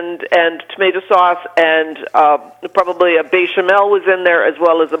cheese and tomato sauce, and probably a bechamel was in there as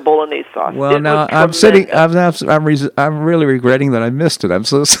well as a bolognese sauce. Well, now I'm sitting. I'm really regretting that I missed it. I'm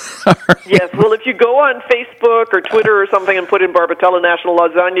so sorry. Yes. Well, if you go on Facebook or Twitter or something and put in Barbatella National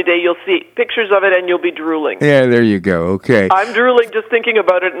Lasagna Day, you'll see pictures of it and you'll be drooling. Yeah, there you go. Okay. I'm drooling just thinking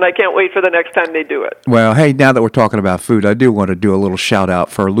about it, and I can't wait for the next time they do it. Well, hey, now that we're talking about food, I do want to do a little shout out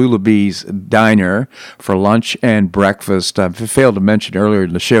for Lulabee's Diner for lunch and breakfast. I failed to mention earlier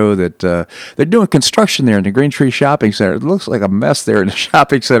in the show that they're doing construction there in the Green Tree Shopping Center. It looks like a mess there in the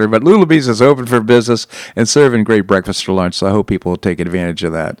shopping center, but Lulabee's is open for business and serving great breakfast for lunch, so I hope people will take advantage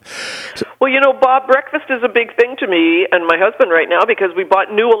of that. Well, Bob, breakfast is a big thing to me and my husband right now because we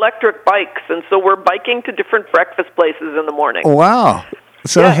bought new electric bikes, and so we're biking to different breakfast places in the morning. Wow.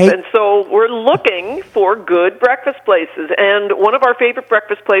 So, yes, and so we're looking for good breakfast places, and one of our favorite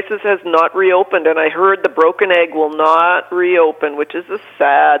breakfast places has not reopened, and I heard the Broken Egg will not reopen, which is a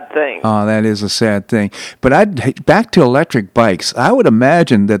sad thing. Oh, that is a sad thing. But back to electric bikes. I would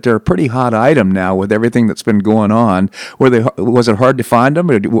imagine that they're a pretty hot item now with everything that's been going on. Was it hard to find them,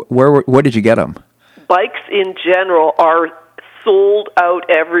 or where did you get them? Bikes in general are sold out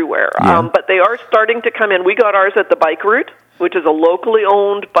everywhere, yeah. But they are starting to come in. We got ours at the Bike Route, which is a locally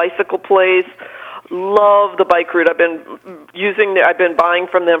owned bicycle place. Love the Bike Route. I've been buying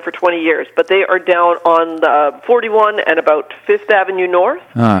from them for 20 years, but they are down on the 41 and about 5th Avenue North.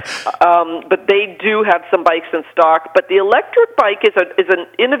 But they do have some bikes in stock. But the electric bike is an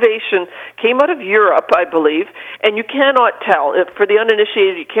innovation, came out of Europe, I believe, and you cannot tell. For the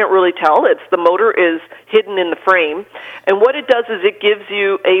uninitiated, you can't really tell. The motor is hidden in the frame, and what it does is it gives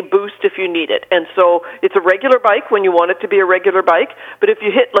you a boost if you need it. And so it's a regular bike when you want it to be a regular bike, but if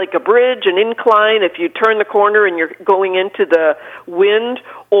you hit like a bridge, an incline, if you turn the corner and you're going into the wind,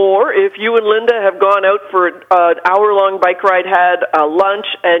 or if you and Linda have gone out for an hour-long bike ride, had a lunch,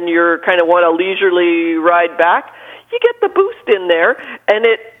 and you kind of want a leisurely ride back, you get the boost in there, and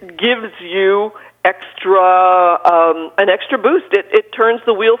it gives you an extra boost. It turns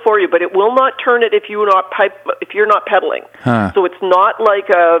the wheel for you, but it will not turn it if you're not pedaling. So it's not like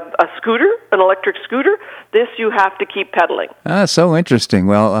a scooter, an electric scooter. This you have to keep pedaling. So interesting.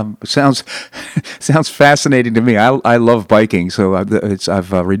 Well, sounds fascinating to me. I love biking, so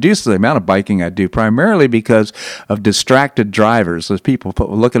I've reduced the amount of biking I do primarily because of distracted drivers. Those people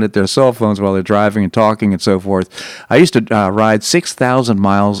looking at their cell phones while they're driving and talking and so forth. I used to ride 6,000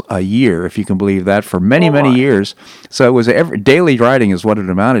 miles a year, if you can believe that, for many years. So it was daily riding is what it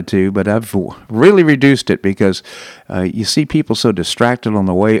amounted to, but I've really reduced it because you see people so distracted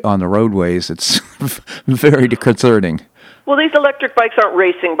on the roadways. It's very concerning. Well, these electric bikes aren't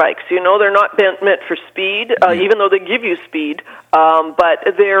racing bikes. They're not meant for speed, even though they give you speed.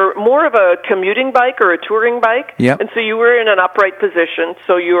 But they're more of a commuting bike or a touring bike. Yep. And so you were in an upright position,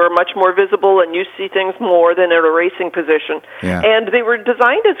 so you are much more visible and you see things more than in a racing position. Yeah. And they were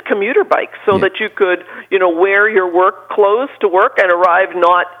designed as commuter bikes so that you could, wear your work clothes to work and arrive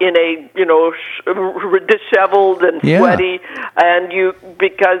not in a, disheveled and sweaty, and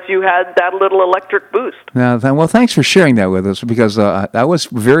because you had that little electric boost. Well, thanks for sharing that with us, because I was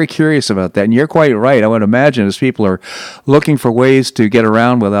very curious about that, and you're quite right. I would imagine as people are looking for ways to get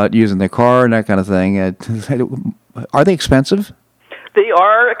around without using their car and that kind of thing, are they expensive? They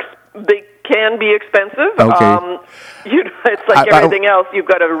are. They can be expensive. Okay. It's like everything else. You've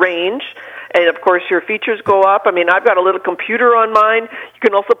got a range, and of course your features go up. I mean, I've got a little computer on mine. You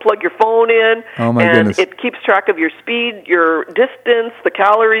can also plug your phone in, and goodness. It keeps track of your speed, your distance, the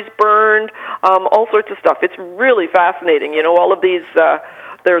calories burned, all sorts of stuff. It's really fascinating. All of these.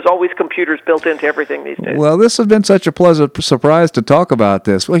 There's always computers built into everything these days. Well, this has been such a pleasant surprise to talk about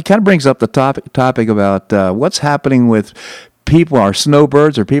this. Well, it kind of brings up the topic about what's happening with people. Are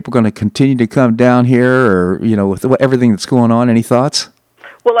snowbirds? Are people going to continue to come down here, or with everything that's going on? Any thoughts?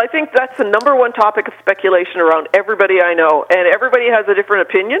 Well, I think that's the number one topic of speculation around everybody I know, and everybody has a different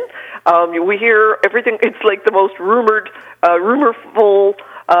opinion. We hear everything. It's like the most rumorful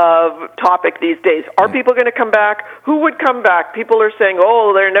topic these days. Are people going to come back? Who would come back? People are saying,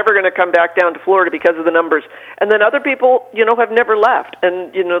 oh, they're never going to come back down to Florida because of the numbers. And then other people, have never left.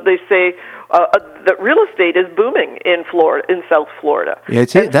 And, they say that real estate is booming in Florida, in South Florida. Yeah,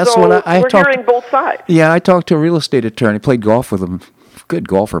 that's so what we're hearing both sides. Yeah, I talked to a real estate attorney, played golf with him. Good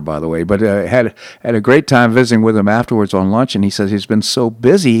golfer, by the way, but had a great time visiting with him afterwards on lunch, and he says he's been so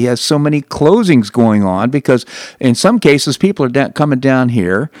busy, he has so many closings going on, because in some cases people are coming down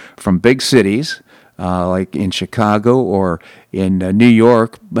here from big cities, like in Chicago or in New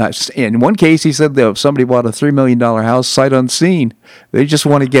York. In one case, he said that somebody bought a $3 million house sight unseen. They just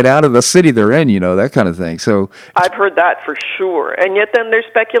want to get out of the city they're in, that kind of thing. So I've heard that for sure. And yet then there's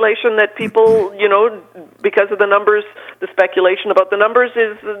speculation that people, because of the numbers, the speculation about the numbers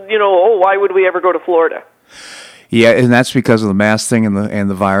is, why would we ever go to Florida? Yeah, and that's because of the mask thing and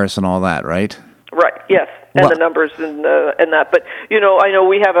the virus and all that, right? Right, yes. And the numbers and that. But, I know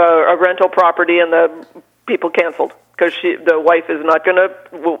we have a rental property and the people canceled because the wife is not going to,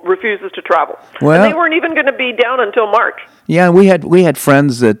 refuses to travel. Well, and they weren't even going to be down until March. Yeah, we had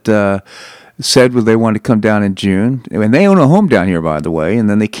friends that said they wanted to come down in June. And they own a home down here, by the way, and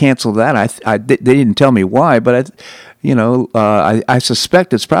then they canceled that. They didn't tell me why, but I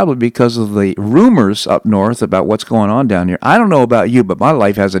suspect it's probably because of the rumors up north about what's going on down here. I don't know about you, but my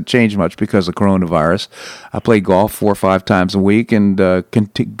life hasn't changed much because of coronavirus. I play golf 4 or 5 times a week and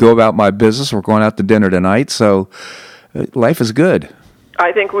can go about my business. We're going out to dinner tonight, so life is good.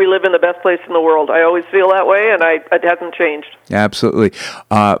 I think we live in the best place in the world. I always feel that way, and it hasn't changed. Absolutely.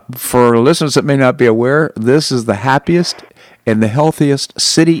 For listeners that may not be aware, this is the happiest and the healthiest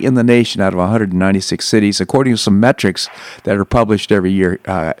city in the nation out of 196 cities, according to some metrics that are published every year,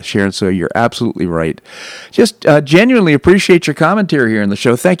 Sharon, so you're absolutely right. Just genuinely appreciate your commentary here on the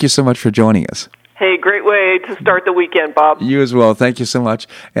show. Thank you so much for joining us. Hey, great way to start the weekend, Bob. You as well. Thank you so much.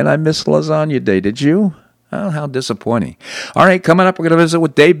 And I missed Lasagna Day. Did you? Oh, how disappointing. All right, coming up, we're going to visit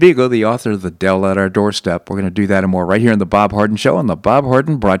with Dave Beagle, the author of The Dell at Our Doorstep. We're going to do that and more right here on The Bob Harden Show on the Bob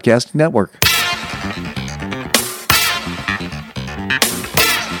Harden Broadcasting Network.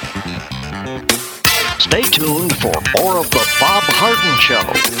 Stay tuned for more of The Bob Harden Show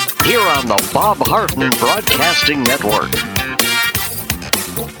here on the Bob Harden Broadcasting Network.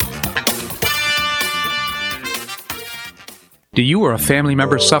 Do you or a family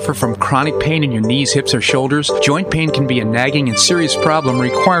member suffer from chronic pain in your knees, hips, or shoulders? Joint pain can be a nagging and serious problem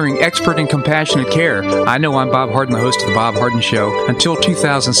requiring expert and compassionate care. I know I'm Bob Harden, the host of The Bob Harden Show. Until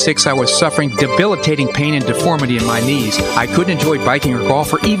 2006, I was suffering debilitating pain and deformity in my knees. I couldn't enjoy biking or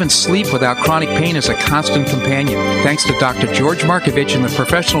golf or even sleep without chronic pain as a constant companion. Thanks to Dr. George Markovich and the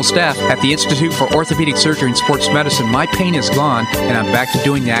professional staff at the Institute for Orthopedic Surgery and Sports Medicine, my pain is gone and I'm back to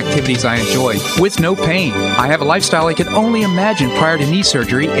doing the activities I enjoy with no pain. I have a lifestyle I could only imagine prior to knee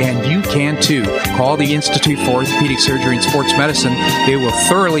surgery, and you can too. Call the Institute for Orthopedic Surgery and Sports Medicine. They will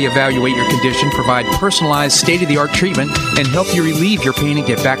thoroughly evaluate your condition, provide personalized, state-of-the-art treatment, and help you relieve your pain and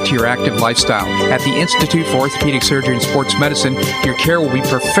get back to your active lifestyle. At the Institute for Orthopedic Surgery and Sports Medicine, your care will be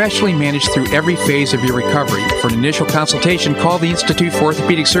professionally managed through every phase of your recovery. For an initial consultation, call the Institute for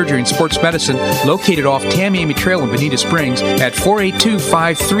Orthopedic Surgery and Sports Medicine, located off Tamiami Trail in Bonita Springs, at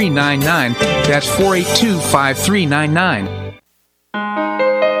 482-5399. That's 482-5399.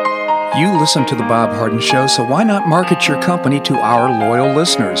 You listen to The Bob Harden Show, so why not market your company to our loyal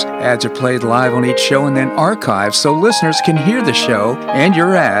listeners? Ads are played live on each show and then archived so listeners can hear the show and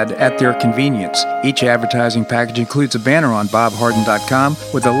your ad at their convenience. Each advertising package includes a banner on bobharden.com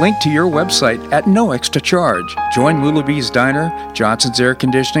with a link to your website at no extra charge. Join Lulabee's Diner, Johnson's Air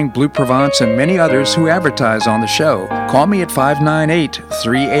Conditioning, Blue Provence, and many others who advertise on the show. Call me at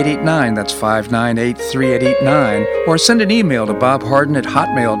 598-3889, that's 598-3889, or send an email to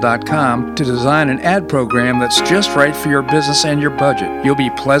bobharden@hotmail.com to design an ad program that's just right for your business and your budget. You'll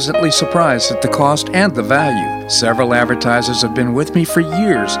be pleasantly surprised at the cost and the value. Several advertisers have been with me for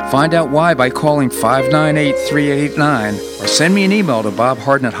years. Find out why by calling 598-3889 or send me an email to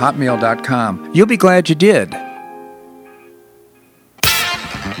bobharden@hotmail.com. You'll be glad you did.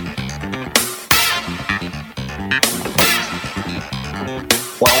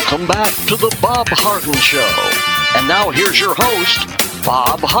 Welcome back to the Bob Harden Show. And now here's your host,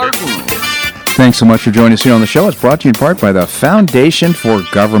 Bob Harden. Thanks so much for joining us here on the show. It's brought to you in part by the Foundation for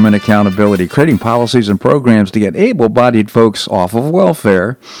Government Accountability, creating policies and programs to get able-bodied folks off of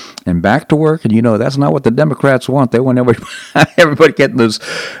welfare and back to work. And that's not what the Democrats want. They want everybody getting those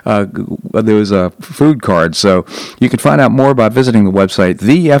food cards. So you can find out more by visiting the website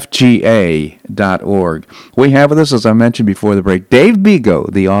thefga.org. We have with us, as I mentioned before the break, Dave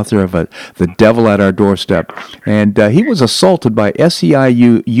Bego, the author of The Devil at Our Doorstep, and he was assaulted by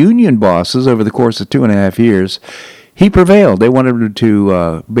SEIU union bosses over the course of 2.5 years. He prevailed. They wanted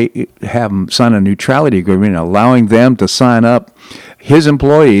to have him sign a neutrality agreement, allowing them to sign up his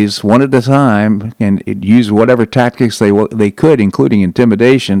employees one at a time and use whatever tactics they could, including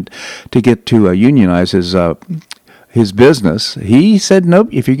intimidation, to get to unionize his business. He said, nope,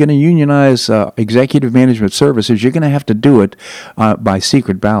 if you're going to unionize executive management services, you're going to have to do it by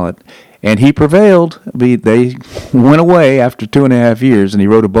secret ballot. And he prevailed. They went away after 2.5 years, and he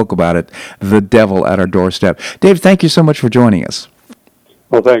wrote a book about it, The Devil at Our Doorstep. Dave, thank you so much for joining us.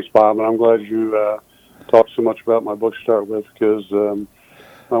 Well, thanks, Bob, and I'm glad you talked so much about my book to start with, because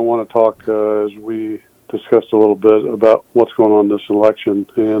I want to talk, as we discussed a little bit, about what's going on in this election.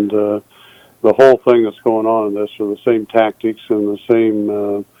 And the whole thing that's going on in this are the same tactics and the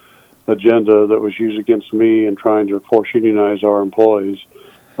same agenda that was used against me in trying to force unionize our employees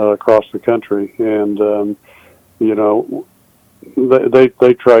across the country. And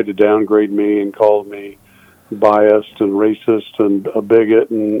they tried to downgrade me and called me biased and racist and a bigot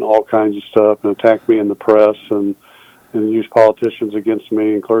and all kinds of stuff, and attacked me in the press and used politicians against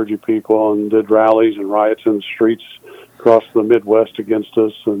me and clergy people, and did rallies and riots in the streets across the Midwest against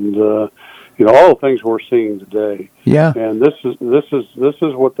us, and all the things we're seeing today. Yeah. And this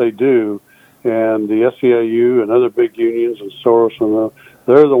is what they do. And the SEIU and other big unions and Soros and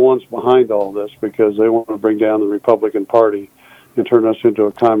they're the ones behind all this, because they want to bring down the Republican Party and turn us into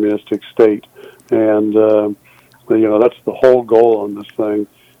a communistic state. And, that's the whole goal on this thing.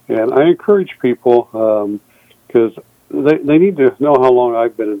 And I encourage people, because they need to know how long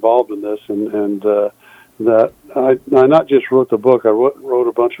I've been involved in this, and that I not just wrote the book, I wrote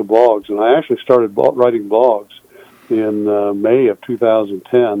a bunch of blogs. And I actually started writing blogs in May of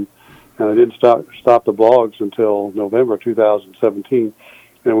 2010. And I didn't stop the blogs until November 2017.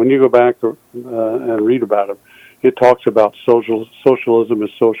 And when you go back and read about it, it talks about socialism is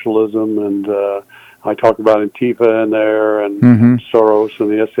socialism, and I talk about Antifa in there, and Soros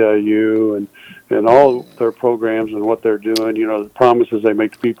and the SEIU, and all their programs and what they're doing. The promises they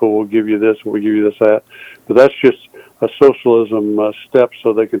make to people: we'll give you this, we'll give you this, that. But that's just a socialism step,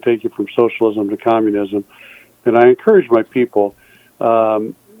 so they can take you from socialism to communism. And I encourage my people.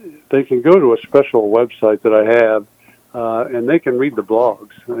 They can go to a special website that I have, and they can read the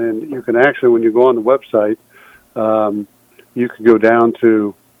blogs. And you can actually, when you go on the website, you can go down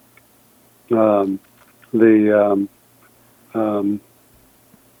to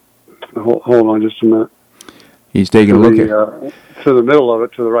hold on just a minute. He's taking a look at to the middle of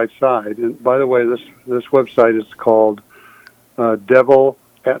it, to the right side. And by the way, this website is called Devil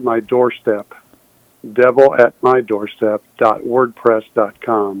at My Doorstep.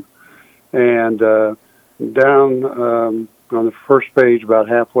 devilatmydoorstep.wordpress.com. And down on the first page, about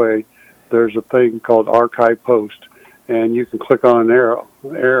halfway, there's a thing called Archive Post, and you can click on an arrow,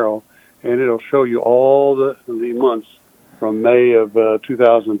 and it'll show you all the months from May of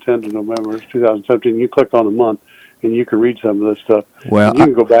 2010 to November 2017. You click on the month, and you can read some of this stuff. Well, and you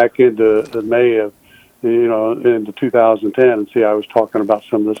can go back into the May of, into 2010 and see I was talking about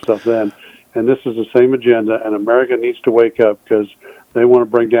some of this stuff then. And this is the same agenda, and America needs to wake up, because they want to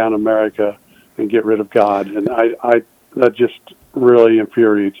bring down America and get rid of God. And I that just really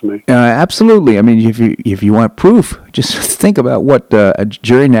infuriates me. Absolutely. I mean, if you want proof, just think about what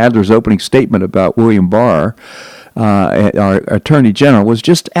Jerry Nadler's opening statement about William Barr, our Attorney General, was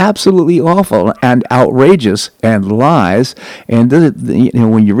just absolutely awful and outrageous and lies. And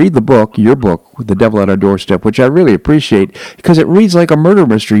when you read your book, The Devil at Our Doorstep, which I really appreciate, because it reads like a murder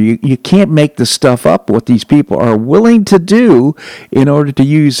mystery. You can't make this stuff up, what these people are willing to do in order to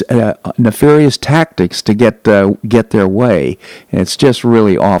use nefarious tactics to get their way. And it's just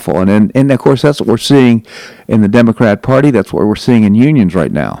really awful. And of course, that's what we're seeing in the Democrat Party. That's what we're seeing in unions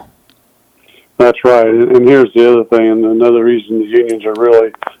right now. That's right. And here's the other thing, and another reason the unions are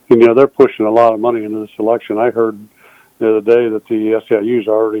really, they're pushing a lot of money into this election. I heard the other day that the SEIU's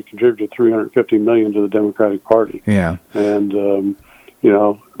already contributed $350 million to the Democratic Party. Yeah. And,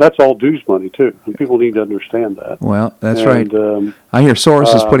 that's all dues money, too. And people need to understand that. Well, that's right. I hear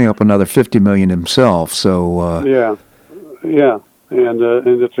Soros is putting up another $50 million himself, so... Yeah. And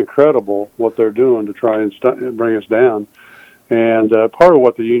it's incredible what they're doing to try and bring us down. And part of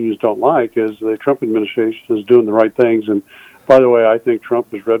what the unions don't like is the Trump administration is doing the right things. And by the way, I think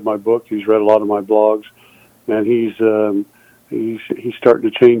Trump has read my book. He's read a lot of my blogs, and he's he's starting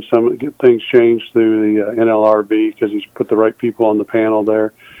to get things changed through the NLRB because he's put the right people on the panel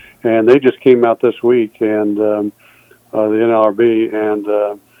there, and they just came out this week and the NLRB and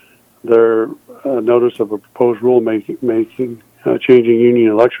their notice of a proposed rule making changing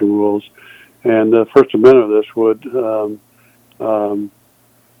union election rules, and the First Amendment of this would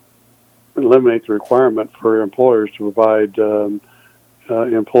eliminate the requirement for employers to provide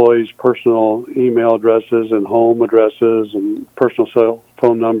employees' personal email addresses and home addresses and personal cell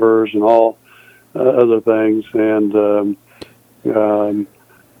phone numbers and all other things, and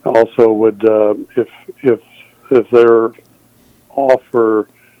also would if they're off for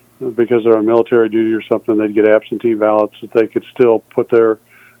because they're on military duty or something, they'd get absentee ballots that they could still put their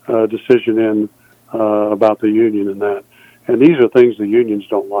decision in about the union and that. And these are things the unions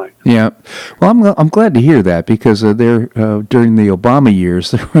don't like. Yeah. Well, I'm glad to hear that because during the Obama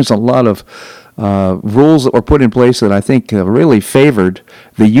years, there was a lot of rules that were put in place that I think really favored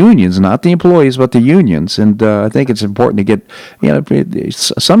the unions, not the employees, but the unions. And I think it's important to get,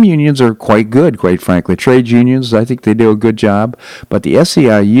 some unions are quite good, quite frankly. Trade unions, I think they do a good job. But the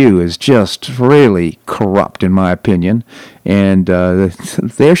SEIU is just really corrupt, in my opinion. And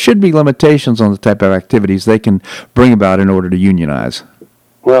there should be limitations on the type of activities they can bring about in order to unionize.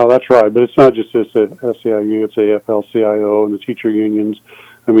 Well, that's right. But it's not just this SEIU, it's AFL-CIO and the teacher unions.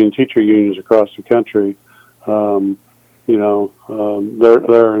 I mean, teacher unions across the country, they're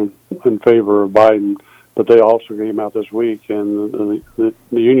in favor of Biden, but they also came out this week, and the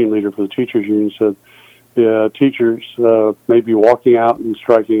union leader for the teachers union said, teachers may be walking out and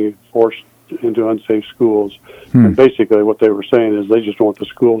striking forced into unsafe schools. And basically what they were saying is they just want the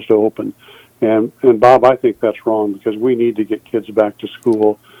schools to open. And Bob, I think that's wrong because we need to get kids back to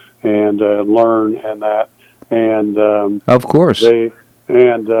school and learn and that. And of course.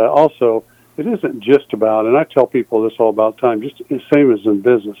 Also, it isn't just about, and I tell people this all about the time, just the same as in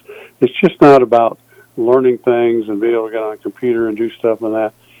business. It's just not about learning things and being able to get on a computer and do stuff and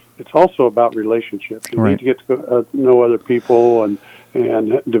that. It's also about relationships. You need to get to know other people and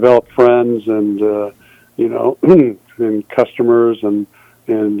develop friends and, and customers and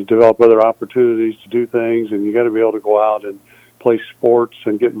develop other opportunities to do things. And you got to be able to go out and play sports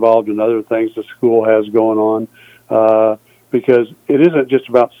and get involved in other things the school has going on. Because it isn't just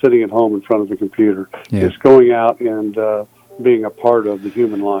about sitting at home in front of the computer. Yeah. It's going out and being a part of the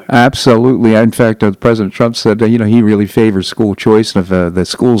human life. Absolutely. In fact, President Trump said, he really favors school choice, and if the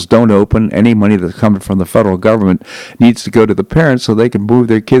schools don't open, any money that's coming from the federal government needs to go to the parents so they can move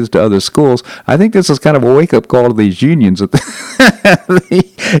their kids to other schools. I think this is kind of a wake-up call to these unions.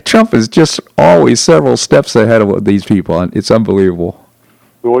 Trump is just always several steps ahead of these people. It's unbelievable.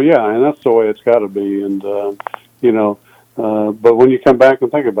 Well, yeah, and that's the way it's got to be. And, but when you come back and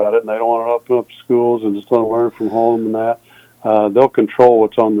think about it, and they don't want to open up schools and just want to learn from home and that, they'll control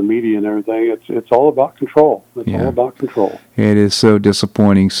what's on the media and everything. It's all about control. All about control. It is so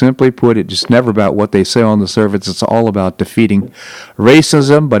disappointing. Simply put, it's just never about what they say on the surface. It's all about defeating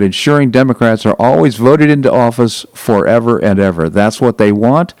racism, but ensuring Democrats are always voted into office forever and ever. That's what they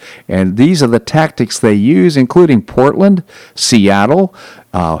want, and these are the tactics they use, including Portland, Seattle,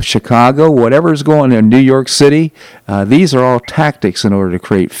 Chicago, whatever's going on in New York City. These are all tactics in order to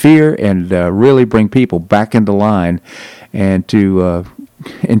create fear and really bring people back into line and to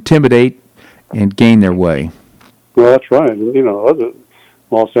intimidate and gain their way. Well, that's right. And, other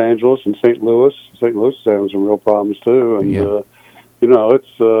Los Angeles and St. Louis is having some real problems too. And,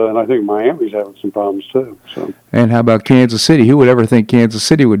 and I think Miami's having some problems too. So. And how about Kansas City? Who would ever think Kansas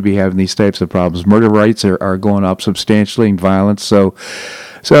City would be having these types of problems? Murder rates are going up substantially in violence. So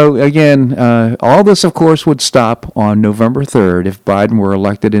again, all this, of course, would stop on November 3rd if Biden were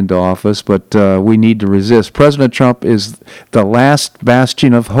elected into office, but we need to resist. President Trump is the last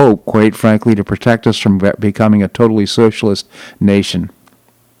bastion of hope, quite frankly, to protect us from becoming a totally socialist nation.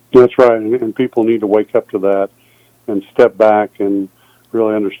 That's right, and people need to wake up to that and step back and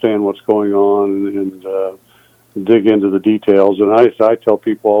really understand what's going on and dig into the details. And I tell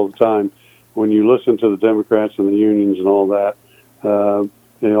people all the time, when you listen to the Democrats and the unions and all that, a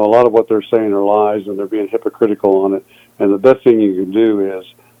lot of what they're saying are lies, and they're being hypocritical on it. And the best thing you can do is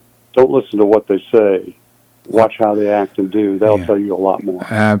don't listen to what they say. Watch how they act and do. That'll tell you a lot more.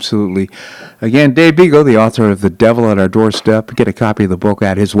 Absolutely. Again, Dave Bego, the author of The Devil at Our Doorstep. Get a copy of the book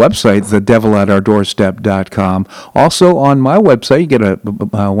at his website, thedevilatourdoorstep.com. Also on my website, you get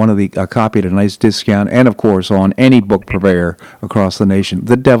a copy at a nice discount, and of course on any book purveyor across the nation.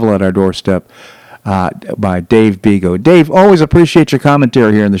 The Devil at Our Doorstep by Dave Bego. Dave, always appreciate your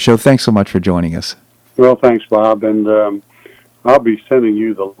commentary here in the show. Thanks so much for joining us. Well, thanks, Bob. And I'll be sending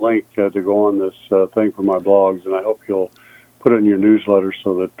you the link to go on this thing for my blogs, and I hope you'll put it in your newsletter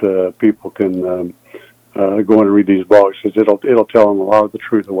so that people can go in and read these blogs, because it'll tell them a lot of the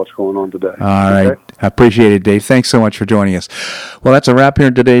truth of what's going on today. All right. Okay? I appreciate it, Dave. Thanks so much for joining us. Well, that's a wrap here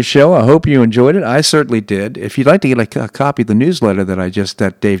in today's show. I hope you enjoyed it. I certainly did. If you'd like to get a copy of the newsletter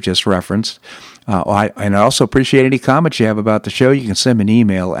that Dave just referenced, and I also appreciate any comments you have about the show. You can send me an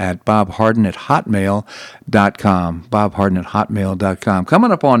email at bobharden@hotmail.com, bobharden@hotmail.com.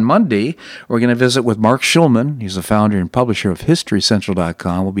 Coming up on Monday, we're going to visit with Mark Schulman. He's the founder and publisher of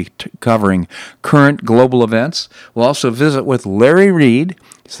HistoryCentral.com. We'll be covering current global events. We'll also visit with Larry Reed.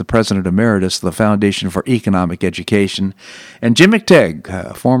 He's the president emeritus of the Foundation for Economic Education. And Jim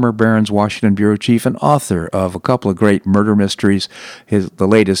McTagg, former Barron's Washington bureau chief and author of a couple of great murder mysteries. The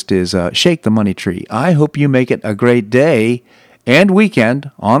latest is Shake the Money Tree. I hope you make it a great day and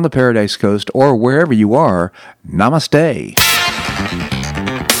weekend on the Paradise Coast or wherever you are. Namaste.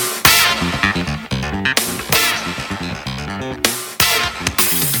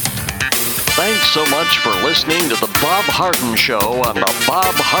 Thanks so much for listening to The Bob Harden Show on the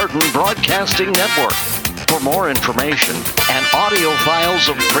Bob Harden Broadcasting Network. For more information and audio files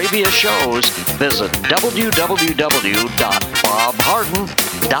of previous shows, visit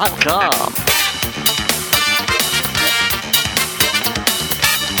www.bobharden.com.